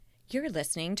You're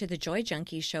listening to the Joy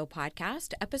Junkie Show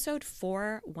podcast, episode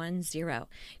 410.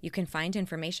 You can find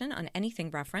information on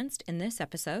anything referenced in this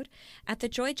episode at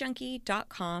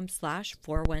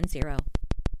thejoyjunkie.com/410.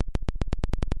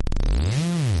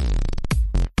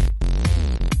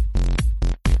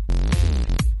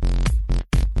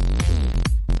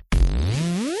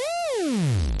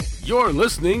 You're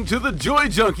listening to the Joy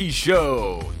Junkie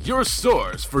Show, your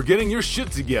source for getting your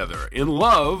shit together in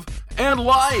love and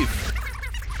life.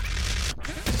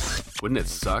 Wouldn't it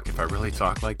suck if I really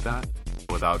talked like that?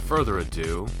 Without further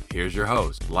ado, here's your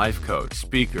host, life coach,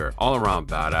 speaker, all-around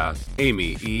badass,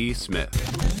 Amy E. Smith.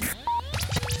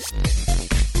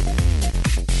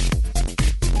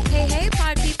 Hey,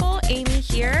 pod people, Amy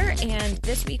here, and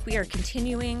this week we are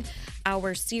continuing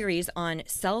our series on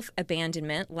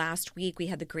self-abandonment. Last week, we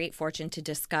had the great fortune to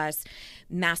discuss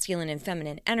masculine and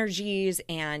feminine energies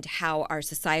and how our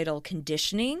societal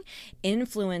conditioning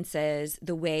influences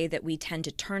the way that we tend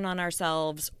to turn on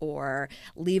ourselves or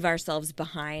leave ourselves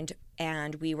behind.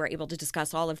 And we were able to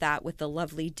discuss all of that with the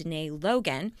lovely Danae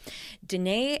Logan.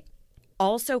 Danae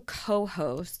also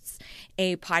co-hosts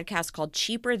a podcast called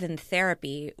Cheaper Than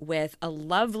Therapy with a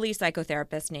lovely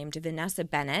psychotherapist named Vanessa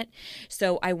Bennett.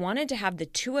 So I wanted to have the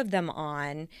two of them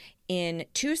on in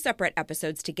two separate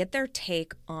episodes to get their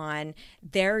take on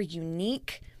their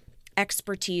unique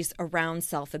expertise around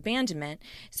self-abandonment.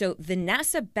 So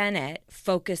Vanessa Bennett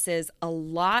focuses a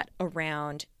lot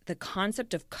around the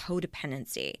concept of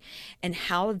codependency and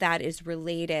how that is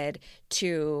related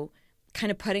to kind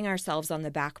of putting ourselves on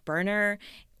the back burner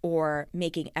or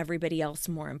making everybody else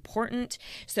more important.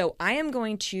 So I am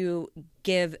going to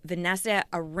give Vanessa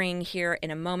a ring here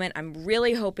in a moment. I'm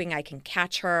really hoping I can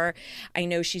catch her. I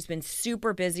know she's been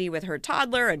super busy with her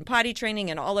toddler and potty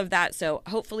training and all of that. So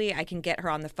hopefully I can get her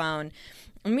on the phone.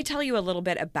 Let me tell you a little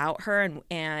bit about her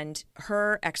and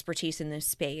her expertise in this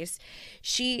space.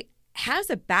 She has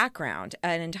a background,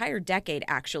 an entire decade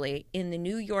actually, in the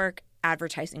New York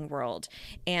advertising world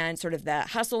and sort of the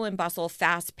hustle and bustle,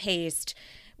 fast-paced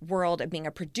world of being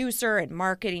a producer and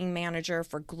marketing manager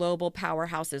for global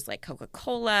powerhouses like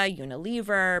Coca-Cola,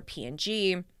 Unilever,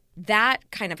 P&G.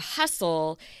 That kind of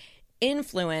hustle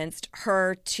influenced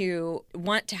her to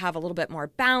want to have a little bit more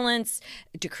balance,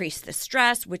 decrease the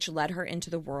stress, which led her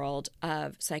into the world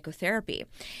of psychotherapy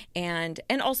and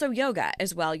also yoga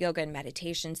as well, yoga and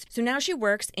meditations. So now she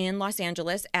works in Los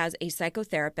Angeles as a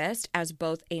psychotherapist, as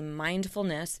both a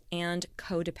mindfulness and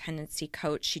codependency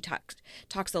coach. She talks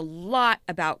a lot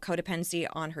about codependency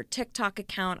on her TikTok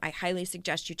account. I highly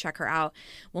suggest you check her out.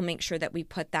 We'll make sure that we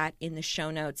put that in the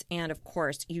show notes. And of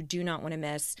course, you do not want to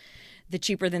miss the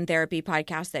Cheaper Than Therapy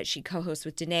podcast that she co-hosts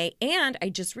with Danae. And I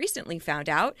just recently found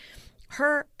out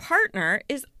her partner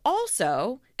is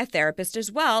also a therapist as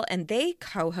well. And they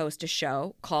co-host a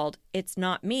show called It's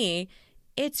Not Me,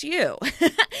 It's You,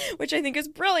 which I think is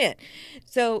brilliant.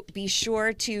 So be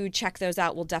sure to check those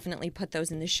out. We'll definitely put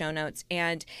those in the show notes.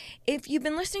 And if you've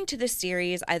been listening to this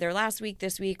series either last week,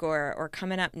 this week, or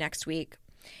coming up next week,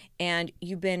 and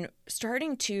you've been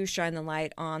starting to shine the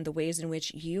light on the ways in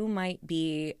which you might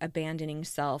be abandoning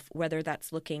self, whether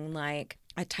that's looking like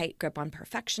a tight grip on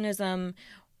perfectionism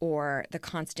or the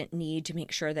constant need to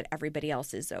make sure that everybody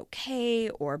else is okay,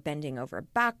 or bending over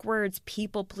backwards,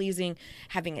 people-pleasing,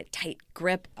 having a tight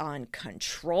grip on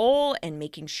control and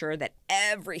making sure that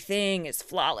everything is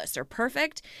flawless or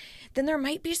perfect, then there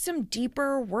might be some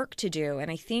deeper work to do. And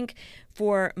I think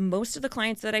for most of the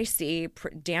clients that I see,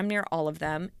 damn near all of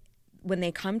them, when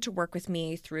they come to work with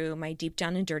me through my Deep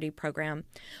Down and Dirty program,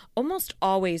 almost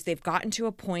always they've gotten to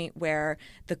a point where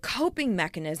the coping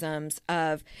mechanisms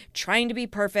of trying to be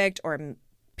perfect or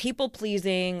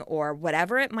people-pleasing or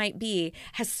whatever it might be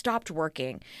has stopped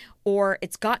working, or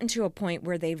it's gotten to a point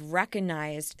where they've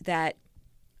recognized that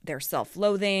their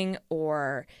self-loathing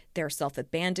or their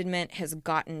self-abandonment has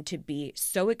gotten to be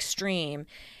so extreme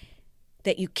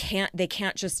that they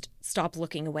can't just stop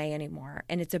looking away anymore.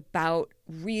 And it's about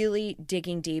really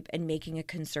digging deep and making a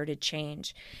concerted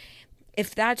change.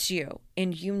 If that's you,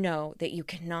 and you know that you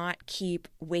cannot keep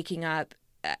waking up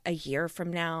a year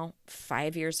from now,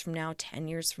 5 years from now, 10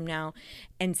 years from now,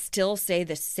 and still say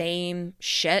the same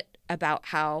shit about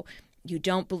how you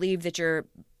don't believe that you're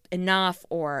enough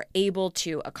or able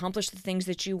to accomplish the things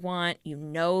that you want, you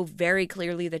know very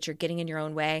clearly that you're getting in your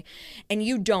own way, and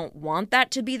you don't want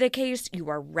that to be the case, you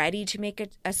are ready to make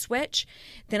a switch,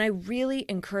 then I really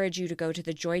encourage you to go to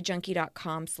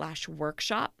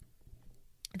thejoyjunkie.com/workshop.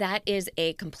 That is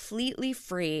a completely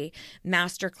free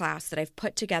masterclass that I've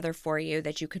put together for you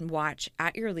that you can watch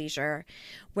at your leisure,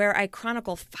 where I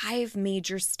chronicle 5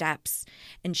 major steps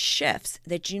and shifts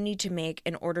that you need to make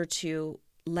in order to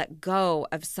let go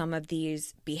of some of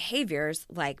these behaviors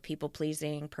like people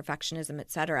pleasing, perfectionism,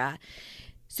 etc.,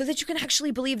 so that you can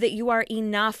actually believe that you are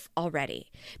enough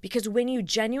already. Because when you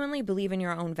genuinely believe in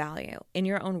your own value, in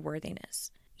your own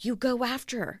worthiness, you go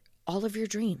after all of your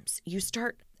dreams. You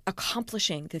start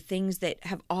accomplishing the things that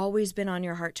have always been on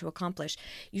your heart to accomplish.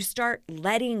 You start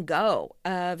letting go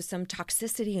of some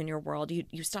toxicity in your world.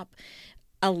 You stop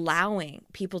allowing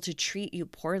people to treat you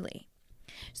poorly.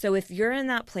 So if you're in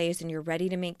that place and you're ready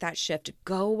to make that shift,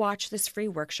 go watch this free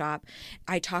workshop.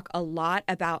 I talk a lot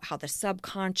about how the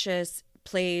subconscious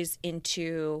plays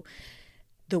into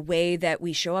the way that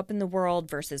we show up in the world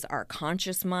versus our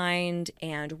conscious mind,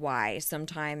 and why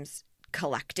sometimes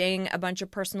collecting a bunch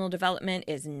of personal development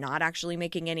is not actually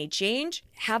making any change.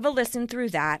 Have a listen through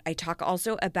that. I talk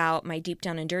also about my Deep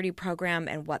Down and Dirty program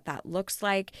and what that looks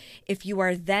like. If you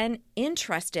are then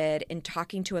interested in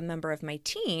talking to a member of my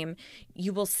team,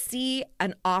 you will see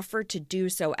an offer to do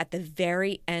so at the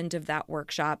very end of that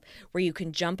workshop, where you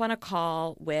can jump on a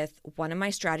call with one of my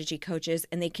strategy coaches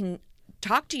and they can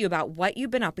talk to you about what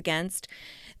you've been up against,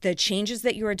 the changes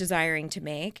that you are desiring to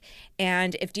make,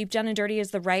 and if Deep Down and Dirty is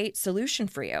the right solution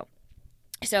for you.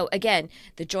 So again,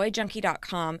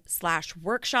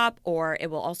 thejoyjunkie.com/workshop, or it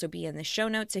will also be in the show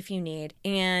notes if you need.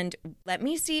 And let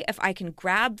me see if I can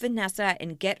grab Vanessa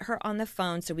and get her on the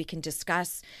phone so we can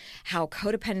discuss how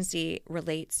codependency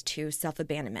relates to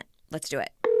self-abandonment. Let's do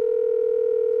it.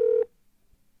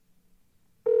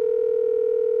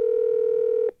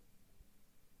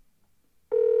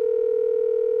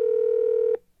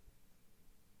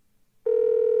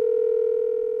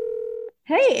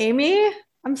 Hey, Amy.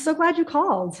 I'm so glad you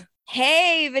called.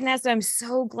 Hey, Vanessa, I'm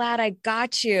so glad I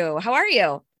got you. How are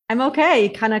you? I'm okay.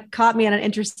 Kind of caught me at an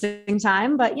interesting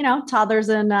time, but toddlers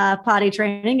and potty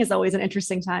training is always an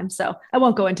interesting time. So I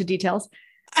won't go into details.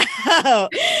 Oh,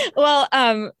 well,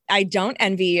 I don't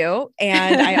envy you,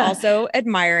 and I also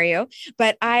admire you,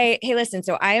 but hey, listen,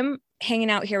 so I am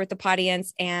hanging out here with the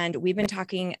audience, and we've been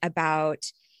talking about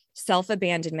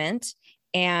self-abandonment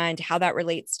and how that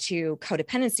relates to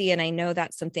codependency. And I know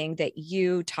that's something that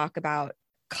you talk about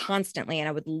constantly, and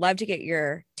I would love to get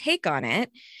your take on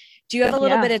it. Do you have a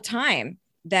little bit of time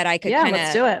that I could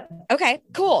let's do it. Okay,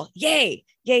 cool. Yay.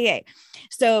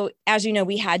 So as you know,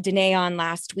 we had Danae on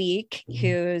last week,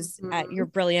 who's your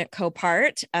brilliant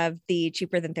co-part of the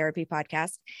Cheaper Than Therapy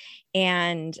podcast.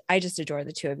 And I just adore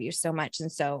the two of you so much.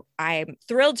 And so I'm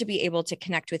thrilled to be able to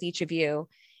connect with each of you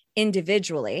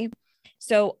individually.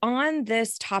 So on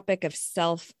this topic of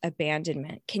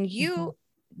self-abandonment, can you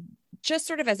just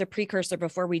sort of as a precursor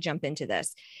before we jump into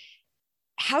this,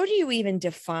 how do you even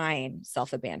define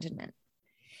self-abandonment?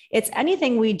 It's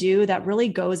anything we do that really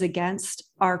goes against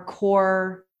our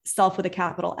core self with a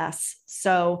capital S.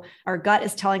 So our gut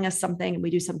is telling us something and we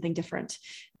do something different.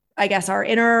 I guess our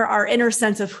inner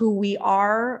sense of who we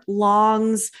are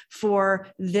longs for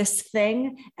this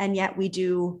thing, and yet we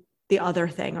do the other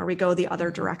thing, or we go the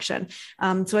other direction.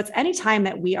 So it's any time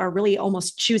that we are really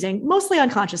almost choosing, mostly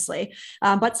unconsciously,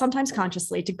 but sometimes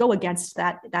consciously, to go against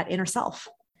that inner self.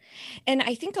 And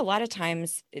I think a lot of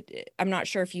times, I'm not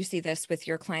sure if you see this with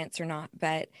your clients or not,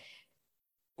 but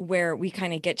where we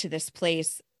kind of get to this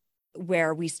place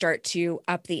where we start to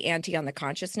up the ante on the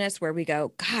consciousness, where we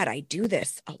go, God, I do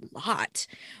this a lot,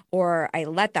 or I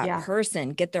let that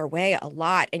person get their way a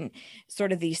lot. And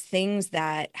sort of these things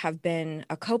that have been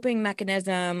a coping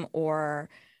mechanism or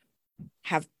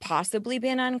have possibly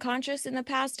been unconscious in the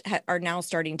past are now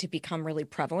starting to become really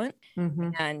prevalent.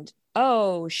 And,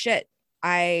 oh shit,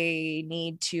 I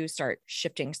need to start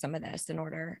shifting some of this in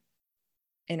order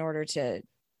to,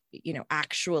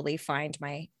 actually find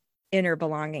my inner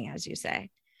belonging, as you say.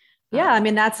 Yeah. I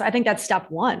mean, I think that's step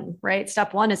one, right?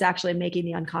 Step one is actually making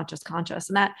the unconscious conscious.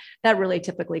 And that really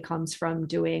typically comes from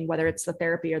doing, whether it's the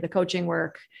therapy or the coaching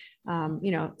work.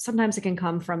 Sometimes it can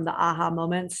come from the aha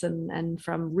moments and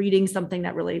from reading something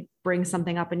that really brings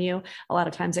something up in you. A lot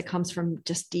of times it comes from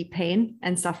just deep pain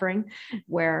and suffering,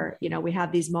 where, we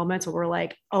have these moments where we're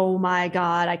like, oh my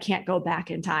God, I can't go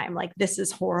back in time. Like, this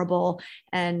is horrible.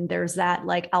 And there's that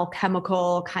like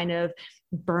alchemical kind of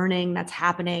burning that's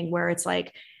happening, where it's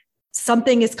like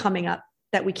something is coming up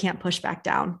that we can't push back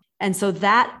down. And so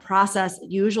that process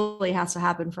usually has to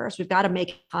happen first. We've got to make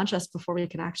it conscious before we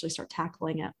can actually start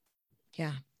tackling it.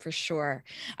 Yeah, for sure.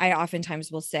 I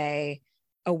oftentimes will say,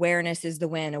 awareness is the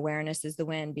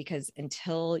win, because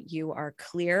until you are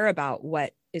clear about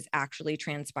what is actually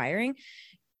transpiring,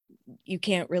 you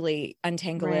can't really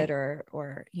untangle it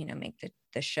or make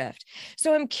the shift.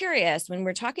 So I'm curious, when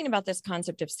we're talking about this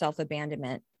concept of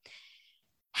self-abandonment,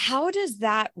 how does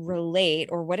that relate,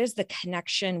 or what is the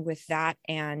connection with that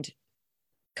and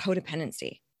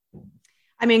codependency?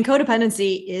 I mean,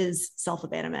 codependency is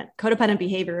self-abandonment. Codependent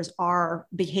behaviors are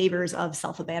behaviors of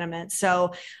self-abandonment.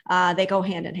 So they go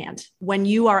hand in hand. When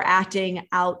you are acting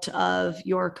out of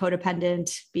your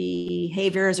codependent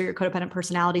behaviors or your codependent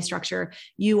personality structure,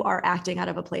 you are acting out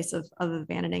of a place of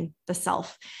abandoning the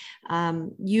self.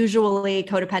 Usually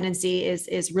codependency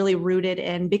is really rooted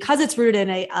in, because it's rooted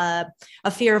in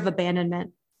a fear of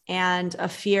abandonment and a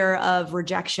fear of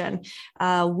rejection,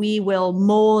 we will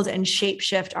mold and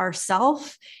shapeshift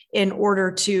ourselves in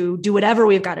order to do whatever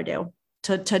we've got to do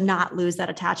to not lose that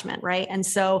attachment, right? And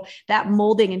so that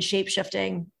molding and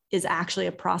shapeshifting is actually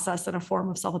a process and a form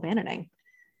of self-abandoning.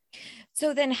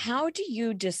 So then how do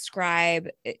you describe,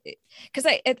 because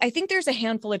I think there's a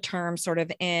handful of terms sort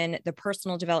of in the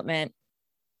personal development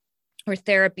or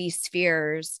therapy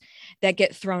spheres that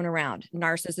get thrown around.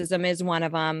 Narcissism is one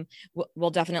of them. We'll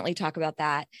definitely talk about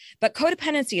that. But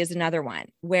codependency is another one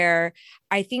where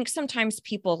I think sometimes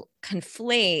people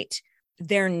conflate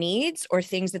their needs or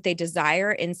things that they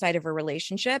desire inside of a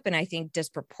relationship. And I think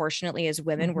disproportionately as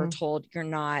women, we're told you're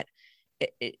not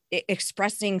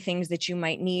expressing things that you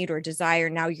might need or desire.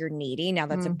 Now you're needy. Now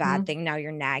that's a bad thing. Now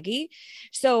you're naggy.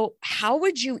 So how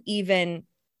would you even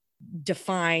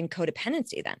define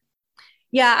codependency then?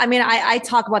 Yeah, I mean, I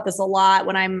talk about this a lot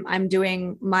when I'm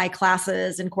doing my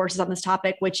classes and courses on this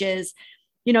topic, which is,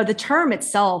 the term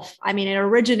itself. I mean, it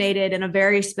originated in a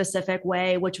very specific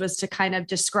way, which was to kind of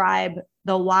describe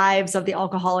the wives of the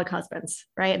alcoholic husbands,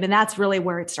 right? I mean, that's really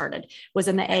where it started, was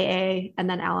in the AA and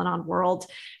then Al-Anon world.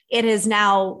 It is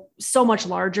now so much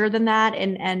larger than that.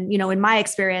 And in my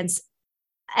experience,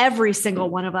 every single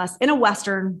one of us in a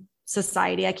Western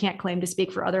society, I can't claim to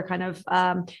speak for other kind of,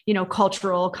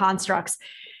 cultural constructs.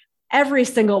 Every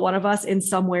single one of us in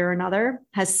some way or another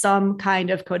has some kind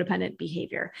of codependent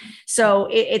behavior. So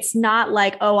it's not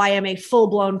like, oh, I am a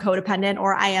full-blown codependent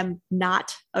or I am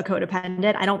not a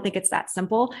codependent. I don't think it's that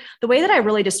simple. The way that I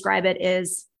really describe it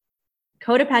is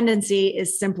codependency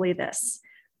is simply this.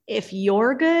 If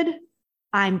you're good,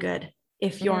 I'm good.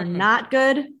 If you're not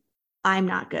good, I'm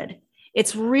not good.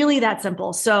 It's really that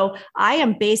simple. So I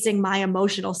am basing my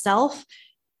emotional self,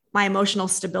 my emotional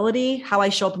stability, how I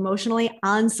show up emotionally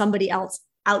on somebody else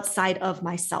outside of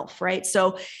myself, right?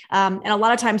 So, and a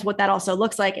lot of times what that also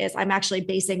looks like is I'm actually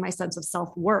basing my sense of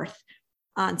self-worth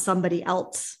on somebody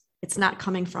else. It's not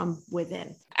coming from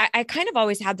within. I kind of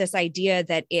always had this idea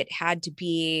that it had to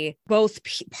be both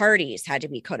parties had to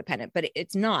be codependent, but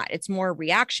it's not. It's more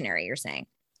reactionary, you're saying.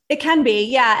 It can be.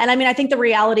 Yeah. And I mean, I think the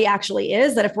reality actually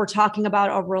is that if we're talking about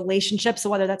a relationship, so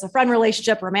whether that's a friend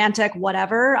relationship, romantic,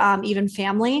 whatever, even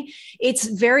family, it's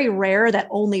very rare that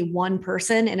only one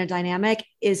person in a dynamic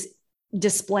is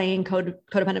displaying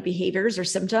codependent behaviors or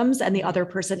symptoms and the other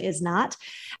person is not.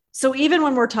 So even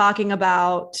when we're talking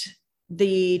about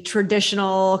the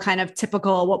traditional kind of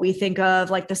typical, what we think of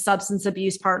like the substance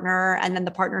abuse partner, and then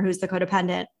the partner who's the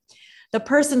codependent, the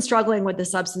person struggling with the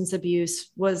substance abuse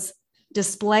was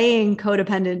displaying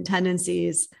codependent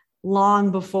tendencies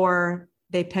long before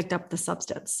they picked up the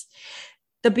substance.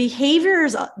 The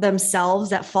behaviors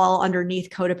themselves that fall underneath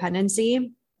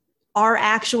codependency are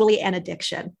actually an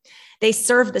addiction. They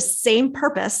serve the same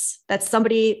purpose that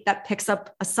somebody that picks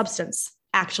up a substance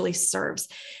actually serves.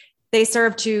 They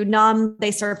serve to numb,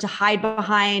 they serve to hide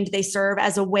behind, they serve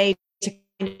as a way to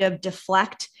kind of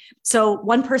deflect. So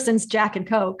one person's Jack and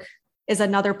Coke is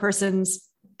another person's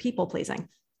people pleasing.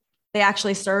 They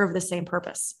actually serve the same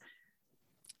purpose.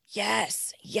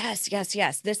 Yes.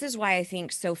 This is why I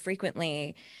think so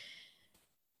frequently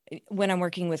when I'm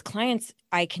working with clients,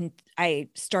 I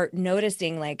start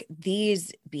noticing like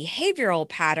these behavioral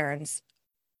patterns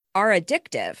are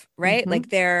addictive, right? Like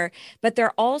they're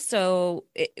also,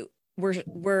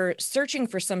 we're searching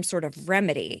for some sort of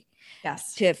remedy.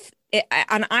 Yes.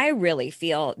 And I really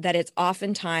feel that it's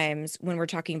oftentimes when we're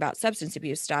talking about substance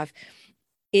abuse stuff,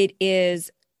 it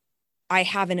is, I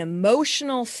have an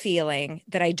emotional feeling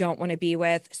that I don't want to be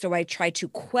with. So I try to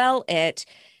quell it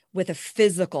with a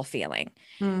physical feeling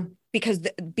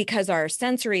because our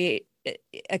sensory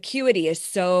acuity is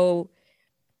so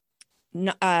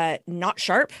not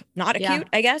sharp, not acute,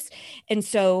 I guess. And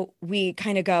so we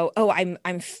kind of go, oh,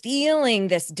 I'm feeling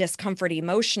this discomfort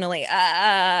emotionally.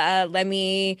 Let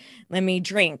me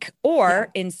drink. Or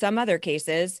in some other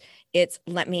cases, it's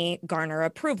let me garner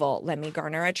approval, let me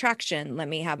garner attraction, let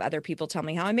me have other people tell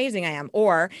me how amazing I am.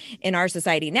 Or in our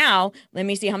society now, let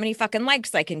me see how many fucking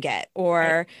likes I can get,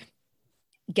 or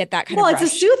get that kind of rush. Well,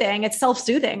 it's a soothing, it's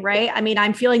self-soothing, right? I mean,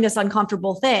 I'm feeling this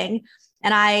uncomfortable thing,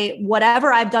 and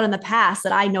whatever I've done in the past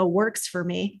that I know works for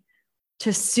me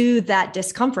to soothe that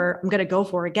discomfort, I'm going to go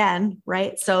for again,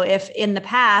 right? So if in the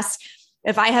past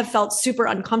If I have felt super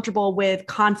uncomfortable with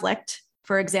conflict,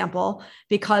 for example,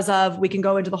 because of, we can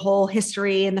go into the whole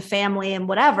history and the family and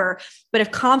whatever, but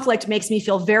if conflict makes me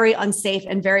feel very unsafe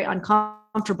and very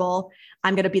uncomfortable,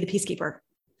 I'm going to be the peacekeeper,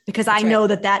 because I know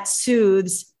that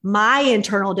soothes my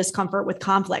internal discomfort with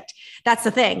conflict. That's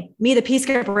the thing. Me, the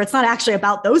peacekeeper, it's not actually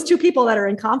about those two people that are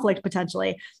in conflict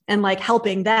potentially and like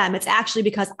helping them. It's actually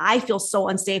because I feel so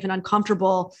unsafe and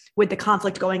uncomfortable with the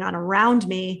conflict going on around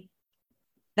me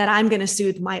that I'm going to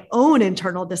soothe my own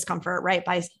internal discomfort, right?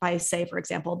 By say, for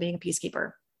example, being a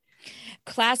peacekeeper.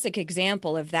 Classic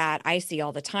example of that I see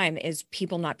all the time is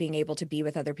people not being able to be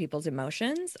with other people's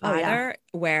emotions either,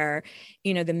 where,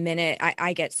 you know, the minute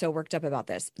I get so worked up about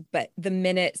this, but the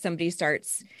minute somebody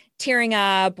starts tearing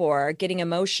up or getting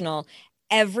emotional,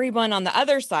 everyone on the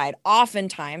other side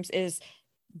oftentimes is,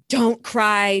 don't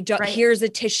cry, here's a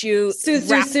tissue,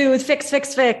 soothe,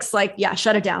 fix, like,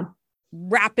 shut it down.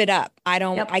 Wrap it up.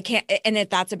 I can't. And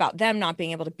if that's about them not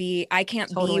being able to be, I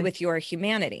can't be with your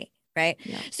humanity. Right.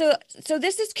 Yeah. So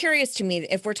this is curious to me.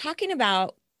 If we're talking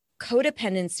about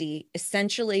codependency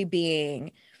essentially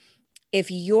being, if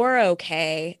you're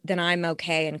okay, then I'm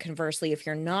okay. And conversely, if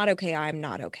you're not okay, I'm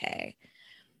not okay.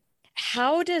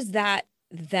 How does that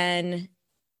then,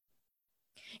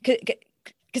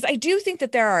 because I do think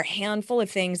that there are a handful of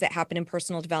things that happen in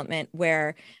personal development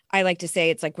where I like to say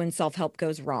it's like when self-help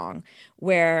goes wrong,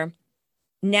 where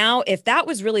now, if that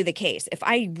was really the case, if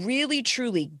I really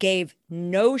truly gave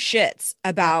no shits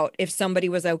about if somebody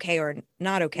was okay or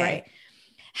not okay,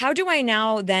 how do I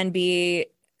now then be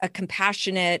a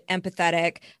compassionate,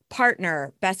 empathetic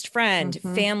partner, best friend,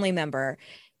 family member?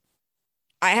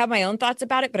 I have my own thoughts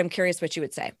about it, but I'm curious what you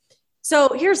would say. So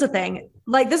here's the thing,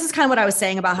 like, this is kind of what I was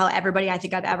saying about how everybody I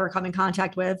think I've ever come in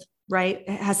contact with, right,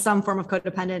 has some form of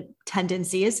codependent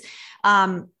tendencies.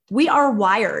 We are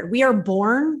wired. We are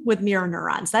born with mirror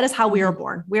neurons. That is how we are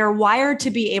born. We are wired to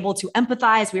be able to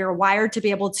empathize. We are wired to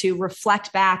be able to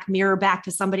reflect back, mirror back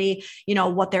to somebody, you know,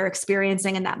 what they're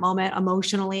experiencing in that moment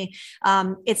emotionally.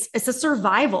 It's a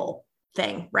survival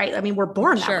thing, right? I mean, we're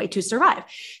born that way to survive.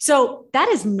 So that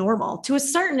is normal to a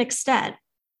certain extent.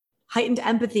 Heightened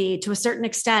empathy to a certain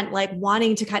extent, like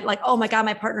wanting to kind of like, oh my God,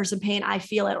 my partner's in pain. I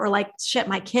feel it. Or like, shit,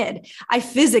 my kid, I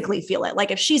physically feel it. Like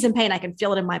if she's in pain, I can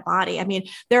feel it in my body. I mean,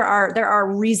 there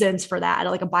are reasons for that at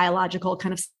like a biological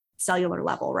kind of cellular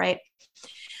level, right?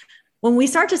 When we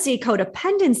start to see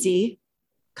codependency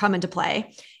come into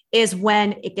play is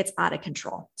when it gets out of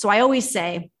control. So I always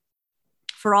say,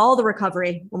 for all the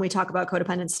recovery, when we talk about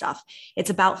codependent stuff, it's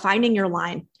about finding your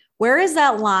line. Where is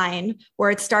that line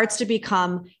where it starts to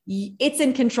become, it's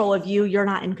in control of you, you're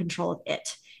not in control of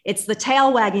it? It's the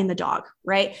tail wagging the dog,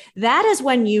 right? That is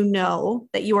when you know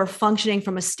that you are functioning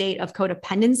from a state of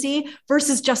codependency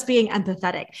versus just being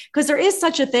empathetic. Because there is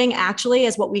such a thing actually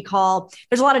as what we call,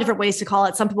 there's a lot of different ways to call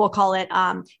it. Some people call it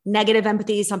negative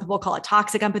empathy. Some people call it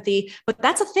toxic empathy, but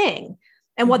that's a thing.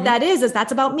 And what that is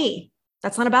that's about me.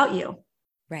 That's not about you.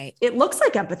 Right. It looks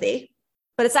like empathy,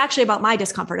 but it's actually about my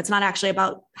discomfort. It's not actually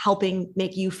about helping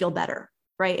make you feel better,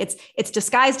 right? It's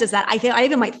disguised as that. I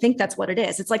even might think that's what it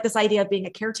is. It's like this idea of being a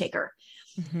caretaker.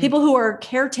 People who are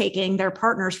caretaking their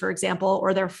partners, for example,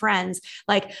 or their friends,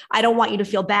 like, I don't want you to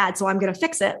feel bad, so I'm going to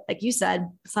fix it. Like you said,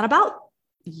 it's not about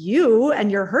you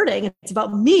and you're hurting. It's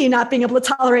about me not being able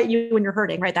to tolerate you when you're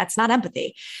hurting, right? That's not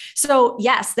empathy. So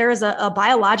yes, there is a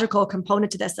biological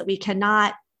component to this that we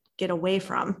cannot get away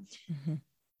from.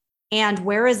 And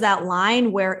where is that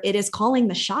line where it is calling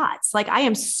the shots? Like, I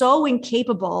am so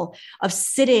incapable of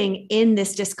sitting in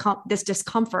this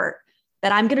discomfort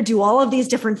that I'm going to do all of these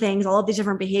different things, all of these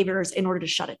different behaviors in order to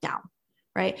shut it down,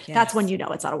 right? Yes. That's when you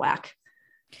know it's out of whack.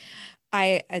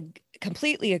 I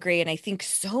completely agree. And I think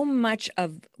so much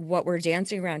of what we're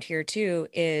dancing around here too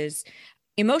is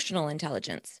emotional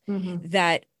intelligence,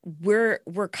 that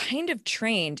we're kind of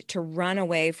trained to run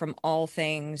away from all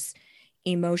things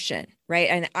emotion, right?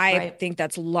 And I think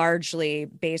that's largely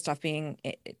based off being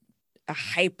a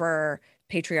hyper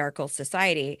patriarchal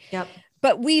society.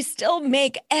 But we still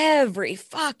make every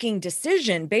fucking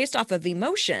decision based off of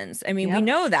emotions. I mean, we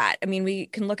know that. I mean, we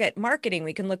can look at marketing.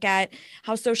 We can look at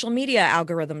how social media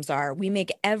algorithms are. We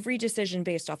make every decision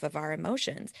based off of our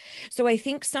emotions. So I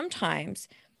think sometimes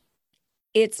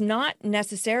it's not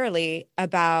necessarily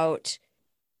about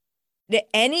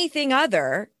anything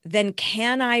other than,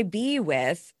 can I be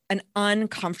with an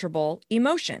uncomfortable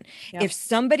emotion? If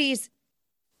somebody's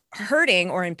hurting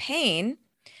or in pain,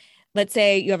 let's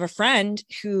say you have a friend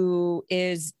who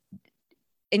is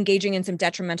engaging in some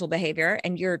detrimental behavior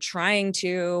and you're trying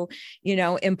to,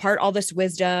 impart all this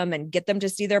wisdom and get them to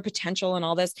see their potential and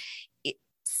all this.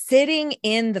 sitting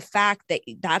in the fact that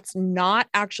that's not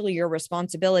actually your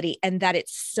responsibility and that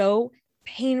it's so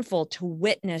painful to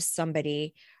witness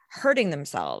somebody hurting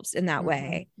themselves in that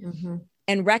way,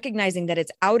 and recognizing that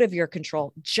it's out of your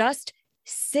control, just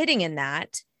sitting in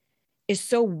that is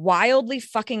so wildly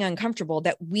fucking uncomfortable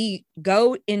that we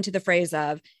go into the phrase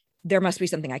of, there must be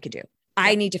something I could do.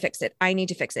 I need to fix it. I need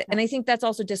to fix it. And I think that's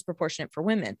also disproportionate for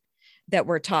women, that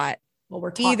we're taught. Well,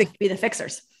 we're taught to be the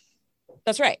fixers.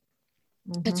 That's right.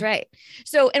 That's right.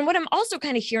 So, and what I'm also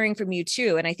kind of hearing from you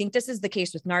too, and I think this is the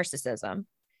case with narcissism,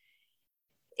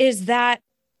 is that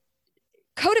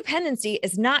codependency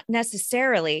is not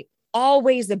necessarily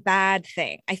always a bad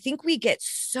thing. I think we get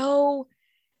so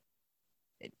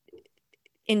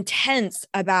intense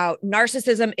about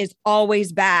narcissism is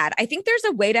always bad. I think there's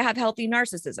a way to have healthy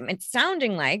narcissism. It's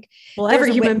sounding like, well,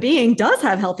 every human being does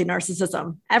have healthy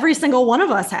narcissism. Every single one of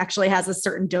us actually has a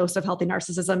certain dose of healthy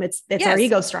narcissism. It's our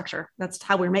ego structure. That's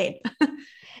how we're made.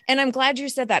 And I'm glad you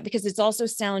said that, because it's also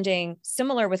sounding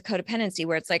similar with codependency,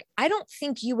 where it's like, I don't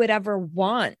think you would ever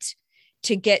want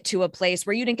to get to a place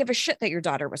where you didn't give a shit that your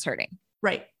daughter was hurting.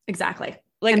 Right. Exactly.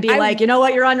 Like, and be like, you know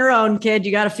what, you're on your own, kid.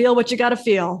 You got to feel what you got to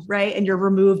feel. Right. And you're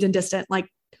removed and distant. Like,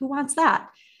 who wants that?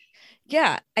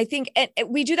 Yeah. I think, and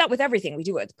we do that with everything. We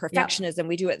do it with perfectionism.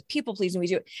 We do it with people pleasing. We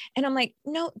do it. And I'm like,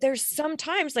 no, there's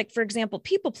sometimes, like, for example,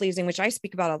 people pleasing, which I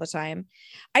speak about all the time.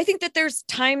 I think that there's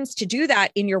times to do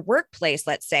that in your workplace,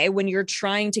 let's say, when you're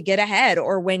trying to get ahead,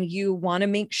 or when you want to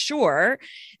make sure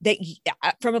that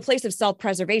from a place of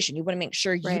self-preservation, you want to make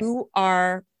sure you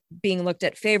are being looked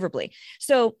at favorably.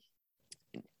 So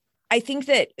I think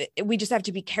that we just have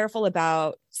to be careful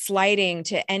about sliding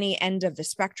to any end of the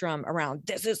spectrum around,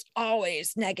 this is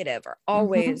always negative or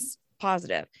always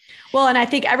positive. Well, and I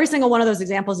think every single one of those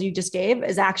examples you just gave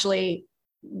is actually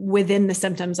within the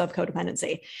symptoms of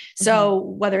codependency. So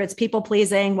whether it's people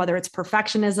pleasing, whether it's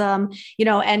perfectionism,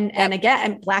 and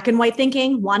again, black and white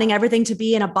thinking, wanting everything to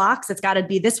be in a box, it's got to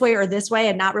be this way or this way,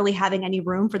 and not really having any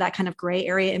room for that kind of gray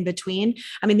area in between.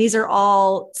 I mean, these are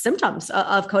all symptoms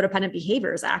of codependent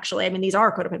behaviors, actually. I mean, these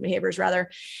are codependent behaviors rather.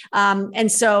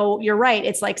 And so you're right.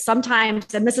 It's like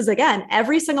sometimes, and this is again,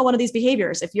 every single one of these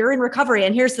behaviors, if you're in recovery,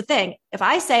 and here's the thing, if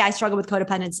I say I struggle with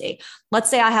codependency, let's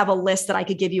say I have a list that I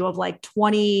could give you of like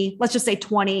 20, let's just say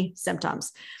 20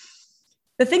 symptoms.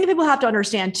 The thing that people have to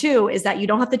understand too, is that you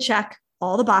don't have to check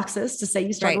all the boxes to say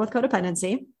you struggle with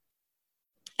codependency.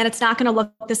 And it's not going to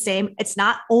look the same. It's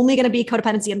not only going to be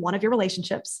codependency in one of your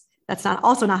relationships. That's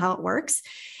also not how it works.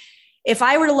 If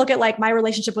I were to look at like my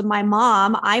relationship with my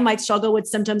mom, I might struggle with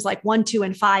symptoms like 1, 2,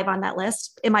 and 5 on that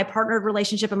list. In my partnered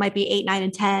relationship, it might be 8, 9,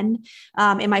 and 10.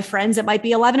 In my friends, it might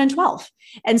be 11 and 12.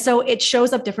 And so it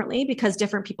shows up differently because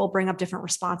different people bring up different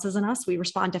responses in us. We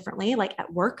respond differently, like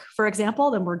at work, for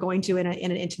example, than we're going to in an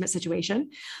intimate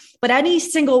situation. But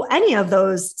any of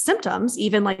those symptoms,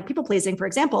 even like people pleasing, for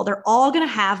example, they're all going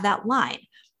to have that line.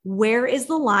 Where is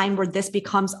the line where this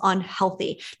becomes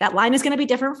unhealthy? That line is going to be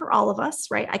different for all of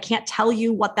us, right? I can't tell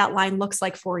you what that line looks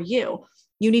like for you.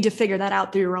 You need to figure that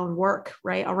out through your own work,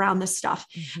 right? Around this stuff.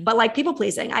 But like people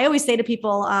pleasing, I always say to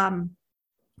people,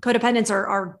 codependents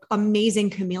are amazing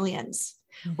chameleons.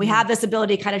 We have this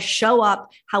ability to kind of show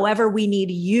up however we need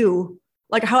you,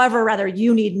 however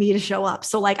you need me to show up.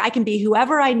 So like I can be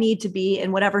whoever I need to be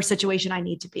in whatever situation I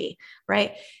need to be,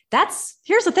 right?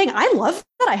 Here's the thing. I love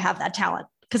that I have that talent.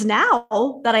 Because now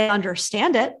that I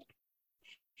understand it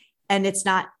and it's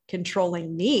not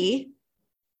controlling me,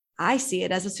 I see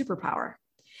it as a superpower.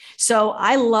 So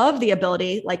I love the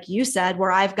ability, like you said,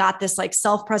 where I've got this like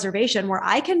self-preservation where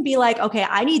I can be like, okay,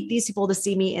 I need these people to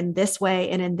see me in this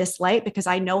way and in this light because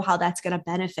I know how that's going to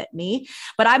benefit me,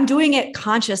 but I'm doing it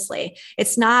consciously.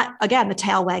 It's not, again, the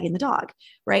tail wagging the dog,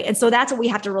 right? And so that's what we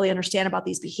have to really understand about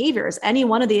these behaviors. Any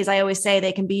one of these, I always say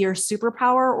they can be your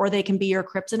superpower or they can be your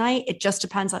kryptonite. It just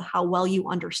depends on how well you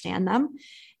understand them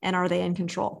and are they in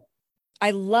control.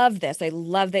 I love this. I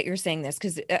love that you're saying this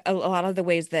because a lot of the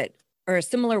ways that, or a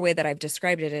similar way that I've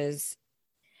described it is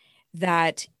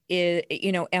that,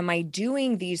 am I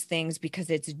doing these things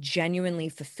because it's genuinely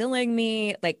fulfilling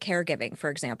me? Like caregiving, for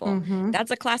example,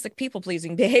 that's a classic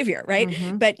people-pleasing behavior, right?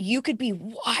 But you could be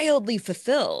wildly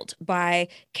fulfilled by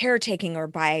caretaking or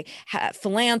by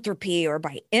philanthropy or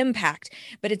by impact.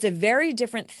 But it's a very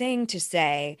different thing to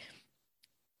say,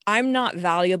 I'm not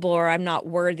valuable or I'm not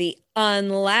worthy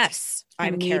unless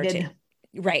I'm caretaking.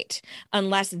 Right.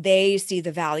 Unless they see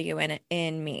the value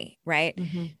in me. Right.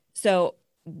 So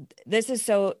this is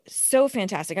so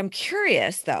fantastic. I'm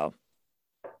curious though,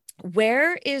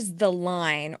 where is the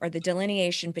line or the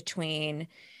delineation between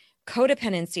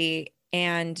codependency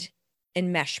and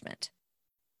enmeshment?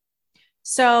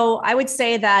 So I would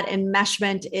say that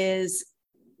enmeshment is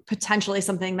potentially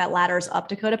something that ladders up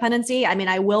to codependency. I mean,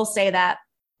 I will say that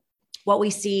what we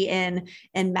see in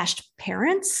enmeshed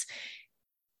parents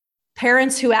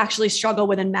who actually struggle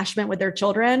with enmeshment with their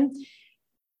children,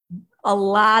 a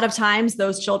lot of times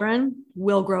those children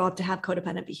will grow up to have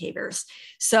codependent behaviors.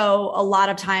 So a lot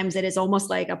of times it is almost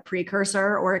like a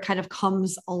precursor, or it kind of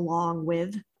comes along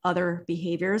with other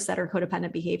behaviors that are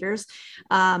codependent behaviors.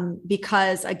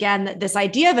 Because again, this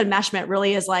idea of enmeshment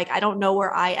really is like, I don't know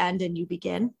where I end and you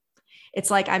begin.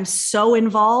 It's like, I'm so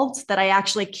involved that I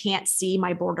actually can't see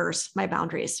my borders, my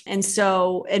boundaries. And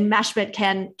so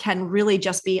enmeshment can really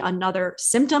just be another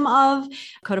symptom of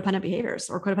codependent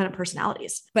behaviors or codependent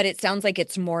personalities. But it sounds like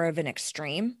it's more of an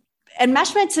extreme.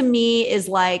 Enmeshment to me is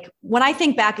like, when I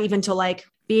think back even to like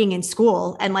being in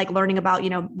school and like learning about,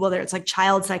 whether it's like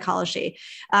child psychology,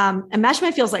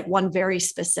 enmeshment feels like one very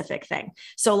specific thing.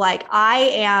 So like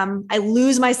I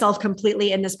lose myself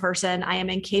completely in this person. I am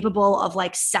incapable of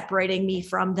like separating me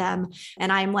from them. And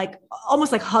I'm like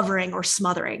almost like hovering or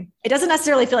smothering. It doesn't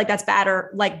necessarily feel like that's bad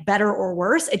or like better or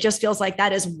worse. It just feels like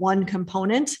that is one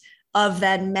component of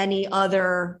then many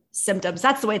other symptoms.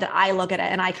 That's the way that I look at it.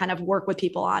 And I kind of work with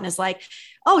people on is like,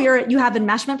 oh, you have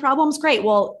enmeshment problems. Great.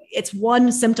 Well, it's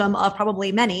one symptom of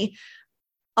probably many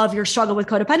of your struggle with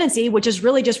codependency, which is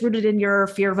really just rooted in your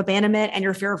fear of abandonment and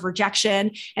your fear of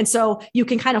rejection. And so you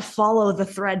can kind of follow the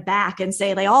thread back and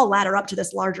say they all ladder up to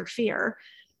this larger fear,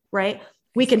 right?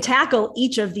 We can tackle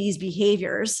each of these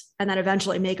behaviors and then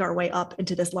eventually make our way up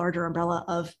into this larger umbrella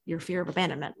of your fear of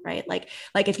abandonment, right? Like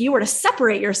if you were to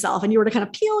separate yourself and you were to kind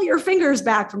of peel your fingers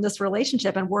back from this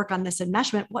relationship and work on this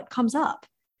enmeshment, what comes up?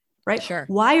 Right? Sure.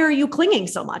 Why are you clinging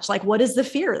so much? Like, what is the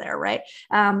fear there? Right.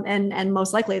 And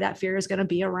most likely that fear is going to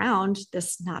be around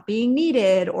this not being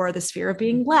needed, or this fear of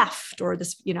being left, or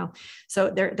this, so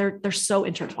they're so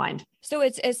intertwined. So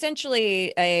it's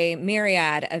essentially a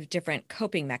myriad of different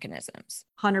coping mechanisms.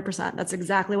 100%. That's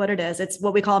exactly what it is. It's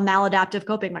what we call maladaptive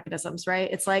coping mechanisms, right?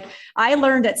 It's like, I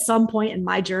learned at some point in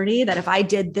my journey that if I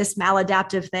did this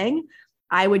maladaptive thing,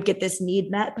 I would get this need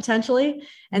met potentially.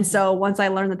 And so once I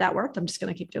learned that worked, I'm just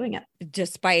going to keep doing it.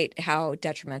 Despite how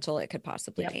detrimental it could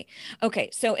possibly be. Okay.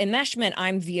 So enmeshment,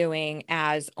 I'm viewing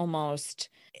as almost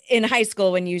in high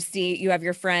school when you have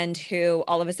your friend who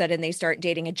all of a sudden they start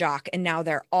dating a jock and now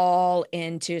they're all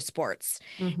into sports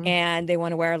and they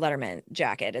want to wear a Letterman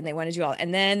jacket and they want to do all,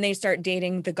 and then they start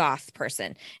dating the goth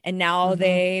person and now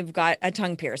they've got a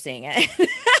tongue piercing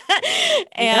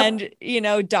and,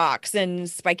 docs and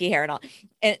spiky hair and all,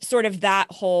 and sort of that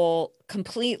whole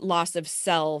complete loss of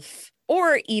self,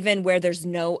 or even where there's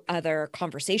no other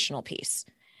conversational piece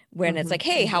when it's like,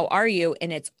 hey, how are you?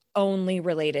 And it's only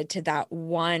related to that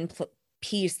one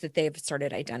piece that they've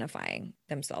started identifying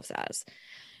themselves as.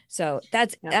 So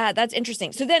that's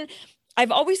interesting. So then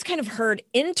I've always kind of heard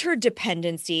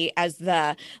interdependency as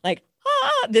the like,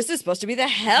 this is supposed to be the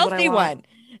healthy one.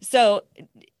 So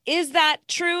is that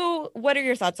true? What are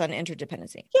your thoughts on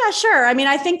interdependency? Yeah, sure. I mean,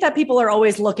 I think that people are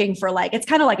always looking for like, it's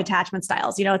kind of like attachment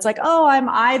styles. It's like, oh, I'm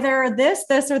either this,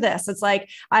 or this. It's like,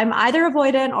 I'm either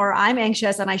avoidant or I'm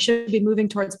anxious and I should be moving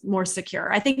towards more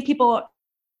secure. I think people,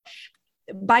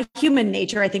 by human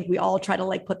nature, I think we all try to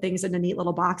like put things into neat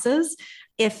little boxes.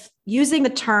 If using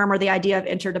the term or the idea of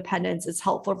interdependence is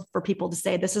helpful for people to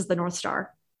say, this is the North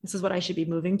Star, this is what I should be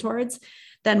moving towards,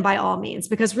 then by all means,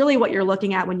 because really what you're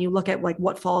looking at when you look at like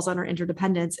what falls under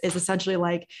interdependence is essentially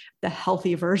like the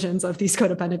healthy versions of these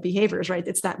codependent behaviors, right?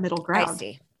 It's that middle ground. I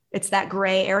see. It's that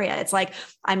gray area. It's like,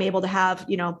 I'm able to have,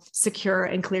 secure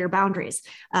and clear boundaries.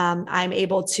 I'm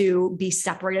able to be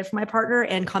separated from my partner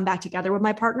and come back together with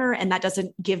my partner. And that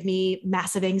doesn't give me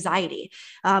massive anxiety.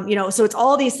 So it's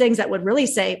all these things that would really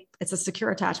say it's a secure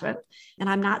attachment. And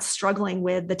I'm not struggling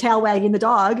with the tail wagging the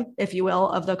dog, if you will,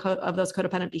 of those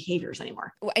codependent behaviors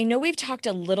anymore. I know we've talked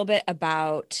a little bit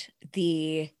about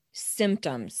the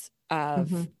symptoms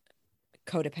of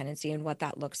codependency and what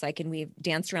that looks like. And we've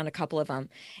danced around a couple of them.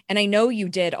 And I know you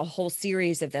did a whole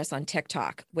series of this on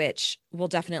TikTok, which we'll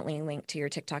definitely link to your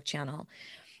TikTok channel.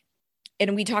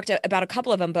 And we talked about a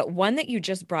couple of them, but one that you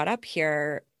just brought up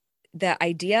here, the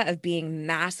idea of being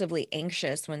massively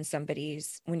anxious when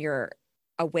you're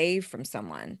away from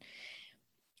someone.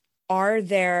 Are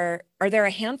there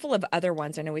a handful of other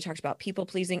ones? I know we talked about people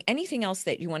pleasing. Anything else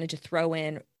that you wanted to throw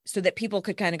in so that people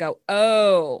could kind of go,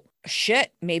 oh,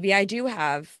 shit, maybe I do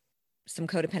have some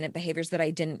codependent behaviors that I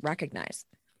didn't recognize?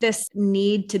 This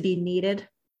need to be needed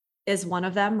is one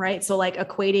of them, right? So like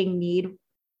equating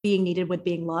being needed with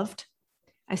being loved.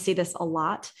 I see this a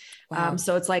lot. Wow.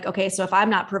 So it's like, okay, so if I'm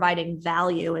not providing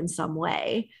value in some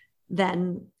way,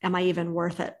 then am I even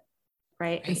worth it?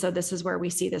 Right. And so this is where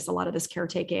we see a lot of this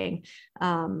caretaking,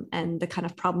 and the kind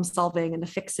of problem solving and the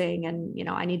fixing. And,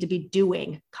 I need to be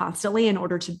doing constantly in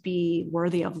order to be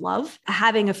worthy of love,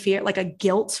 having a fear, like a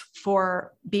guilt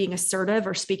for being assertive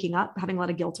or speaking up, having a lot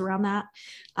of guilt around that.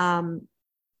 A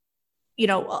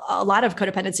lot of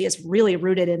codependency is really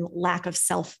rooted in lack of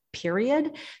self,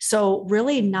 period. So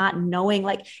really not knowing,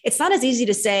 like, it's not as easy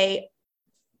to say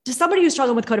to somebody who's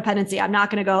struggling with codependency, I'm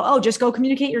not going to go, oh, just go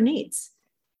communicate your needs.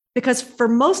 Because for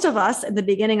most of us at the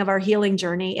beginning of our healing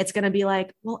journey, it's going to be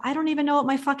like, well, I don't even know what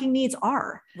my fucking needs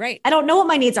are. Right. I don't know what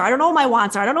my needs are. I don't know what my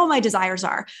wants are. I don't know what my desires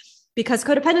are, because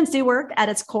codependency work at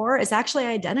its core is actually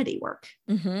identity work.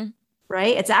 Mm-hmm.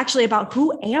 Right. It's actually about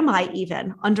who am I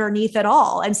even underneath it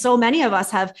all. And so many of us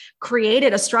have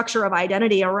created a structure of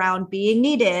identity around being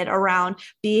needed, around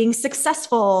being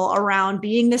successful, around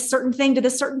being this certain thing to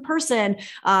this certain person.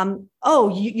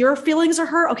 Your feelings are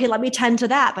hurt. Okay, let me tend to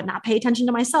that, but not pay attention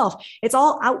to myself. It's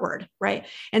all outward. Right.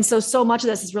 And so much of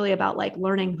this is really about like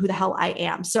learning who the hell I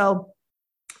am. So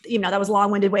that was a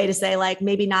long-winded way to say, like,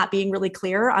 maybe not being really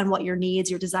clear on what your needs,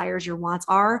 your desires, your wants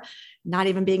are, not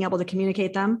even being able to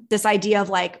communicate them. This idea of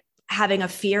like having a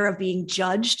fear of being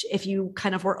judged if you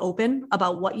kind of were open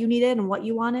about what you needed and what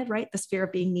you wanted, right? This fear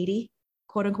of being needy,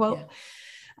 quote unquote.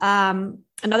 Yeah.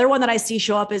 Another one that I see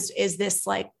show up is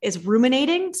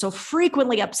ruminating. So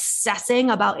frequently obsessing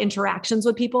about interactions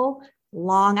with people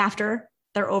long after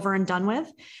they're over and done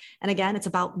with. And again, it's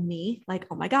about me. Like,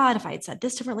 oh my God, if I had said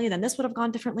this differently, then this would have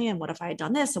gone differently. And what if I had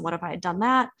done this? And what if I had done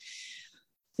that?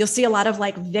 You'll see a lot of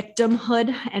like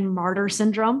victimhood and martyr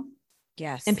syndrome.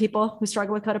 Yes. In people who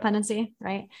struggle with codependency,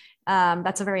 right?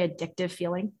 That's a very addictive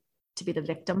feeling, to be the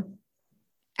victim.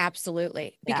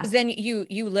 Absolutely. Because then you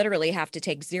literally have to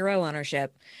take zero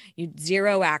ownership,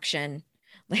 zero action.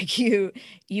 Like you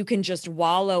can just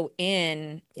wallow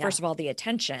in, first of all, the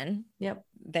attention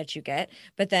that you get,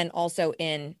 but then also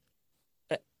in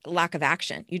lack of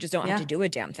action. You just don't have to do a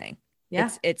damn thing.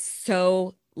 Yeah. It's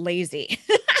so lazy.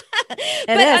 It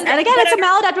is. And again, it's a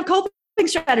maladaptive coping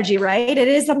strategy, right? It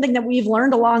is something that we've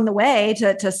learned along the way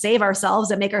to save ourselves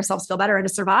and make ourselves feel better and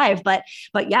to survive. But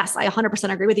yes, I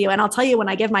 100% agree with you. And I'll tell you, when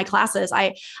I give my classes,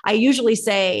 I usually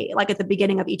say, like at the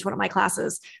beginning of each one of my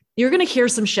classes, you're going to hear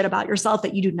some shit about yourself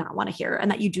that you do not want to hear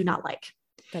and that you do not like.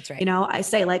 That's right. I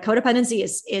say, like, codependency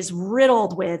is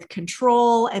riddled with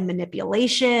control and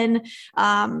manipulation,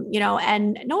 and no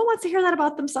one wants to hear that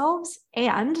about themselves.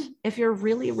 And if you're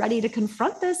really ready to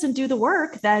confront this and do the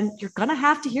work, then you're going to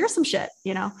have to hear some shit,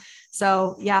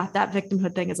 So yeah, that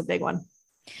victimhood thing is a big one.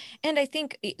 And I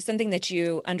think something that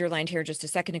you underlined here just a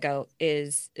second ago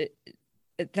is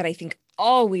that I think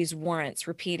always warrants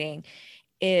repeating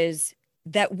is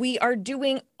that we are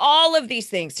doing all of these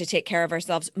things to take care of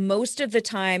ourselves most of the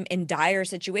time in dire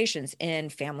situations, in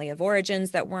family of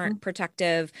origins that weren't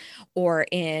protective, or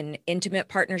in intimate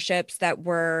partnerships that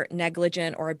were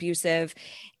negligent or abusive.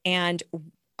 And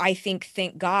I think,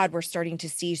 thank God, we're starting to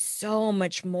see so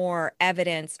much more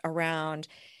evidence around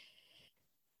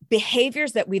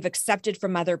behaviors that we've accepted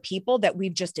from other people that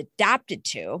we've just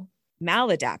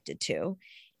maladapted to,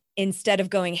 instead of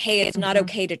going, hey, it's not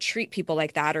okay to treat people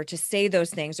like that or to say those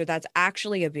things, or that's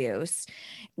actually abuse.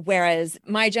 Whereas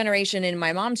my generation and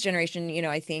my mom's generation,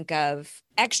 I think of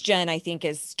X Gen, I think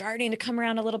is starting to come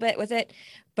around a little bit with it.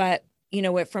 But,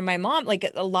 from my mom, like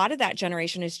a lot of that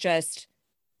generation is just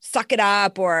suck it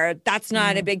up, or that's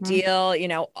not a big deal.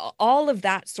 All of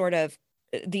that sort of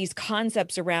these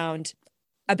concepts around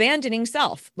abandoning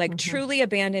self, like truly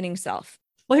abandoning self.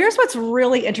 Well, here's what's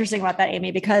really interesting about that,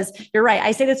 Amy, because you're right.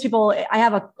 I say this to people, I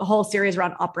have a whole series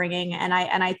around upbringing, and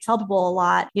I tell people a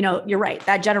lot, you're right.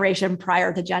 That generation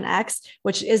prior to Gen X,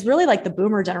 which is really like the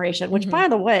boomer generation, which by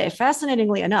the way,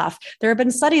 fascinatingly enough, there have been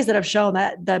studies that have shown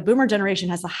that the boomer generation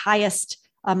has the highest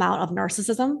amount of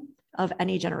narcissism of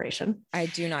any generation. I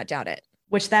do not doubt it.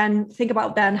 Which then think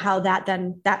about how that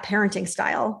parenting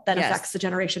style then affects the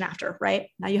generation after, right?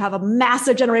 Now you have a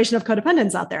massive generation of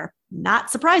codependents out there. Not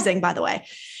surprising, by the way.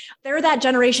 They're that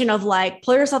generation of like,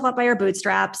 pull yourself up by your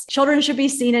bootstraps. Children should be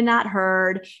seen and not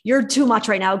heard. You're too much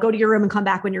right now. Go to your room and come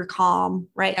back when you're calm,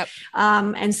 right? Yep.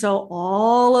 And so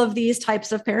all of these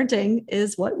types of parenting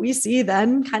is what we see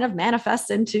then kind of manifests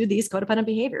into these codependent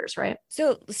behaviors, right?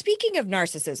 So speaking of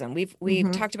narcissism,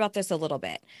 we've talked about this a little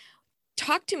bit.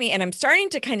 Talk to me, and I'm starting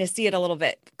to kind of see it a little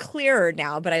bit clearer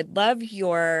now, but I'd love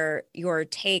your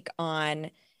take on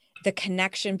the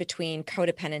connection between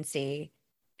codependency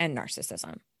and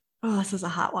narcissism. Oh, this is a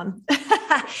hot one.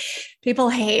 People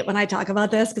hate when I talk about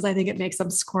this because I think it makes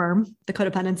them squirm, the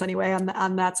codependents anyway,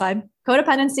 on that side.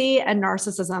 Codependency and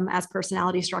narcissism as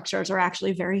personality structures are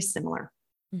actually very similar.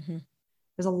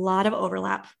 There's a lot of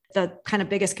overlap. The kind of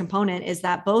biggest component is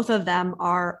that both of them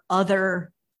are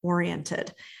other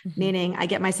oriented, meaning I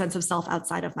get my sense of self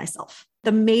outside of myself.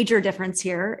 The major difference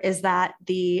here is that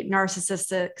the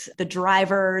narcissistic, the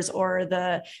drivers or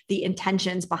the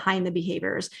intentions behind the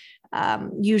behaviors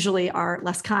usually are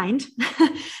less kind.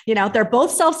 They're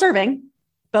both self-serving,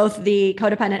 both the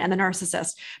codependent and the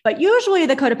narcissist. But usually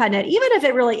the codependent, even if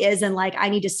it really is in like, I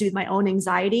need to soothe my own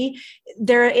anxiety,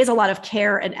 there is a lot of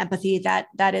care and empathy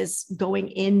that is going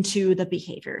into the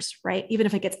behaviors, right? Even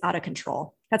if it gets out of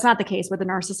control. That's not the case with the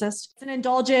narcissist. It's an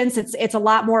indulgence. It's a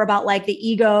lot more about like the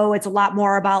ego. It's a lot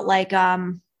more about like, I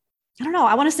don't know,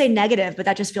 I want to say negative, but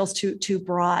that just feels too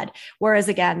broad. Whereas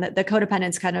again, the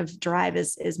codependence kind of drive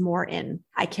is more in,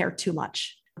 I care too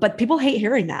much. But people hate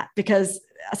hearing that because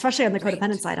especially on the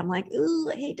codependent side, I'm like, ooh,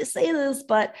 I hate to say this,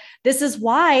 but this is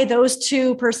why those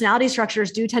two personality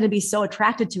structures do tend to be so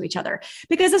attracted to each other,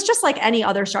 because it's just like any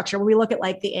other structure. When we look at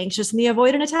like the anxious and the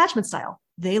avoidant attachment style,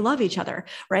 they love each other,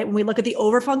 right? When we look at the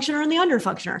overfunctioner and the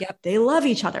underfunctioner, they love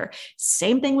each other.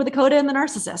 Same thing with the coda and the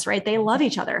narcissist, right? They love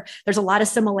each other. There's a lot of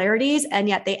similarities and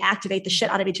yet they activate the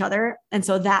shit out of each other. And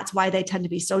so that's why they tend to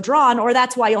be so drawn, or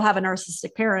that's why you'll have a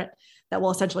narcissistic parent that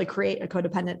will essentially create a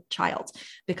codependent child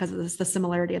because of the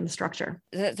similarity in the structure.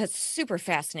 That's super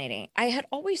fascinating. I had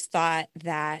always thought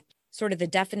that sort of the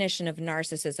definition of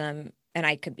narcissism, and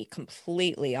I could be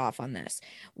completely off on this,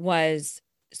 was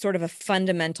sort of a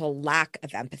fundamental lack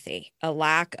of empathy, a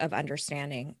lack of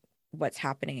understanding what's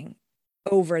happening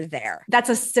over there. That's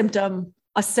a symptom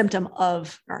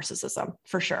of narcissism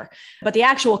for sure. But the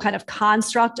actual kind of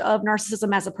construct of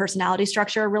narcissism as a personality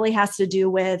structure really has to do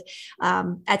with,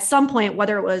 at some point,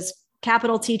 whether it was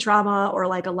capital T trauma or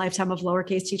like a lifetime of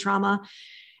lowercase t trauma,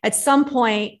 at some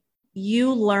point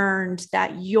you learned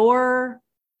that your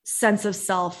sense of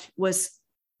self was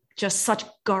just such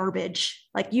garbage.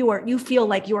 Like you feel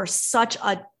like you are such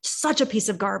a piece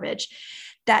of garbage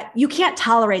that you can't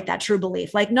tolerate that true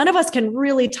belief. Like none of us can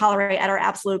really tolerate at our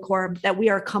absolute core that we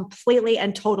are completely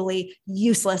and totally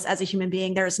useless as a human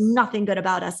being. There's nothing good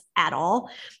about us at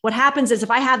all. What happens is if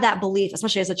I have that belief,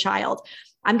 especially as a child,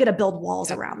 I'm going to build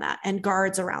walls around that and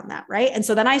guards around that. Right. And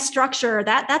so then I structure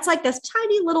that. That's like this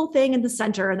tiny little thing in the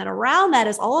center. And then around that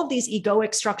is all of these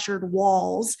egoic structured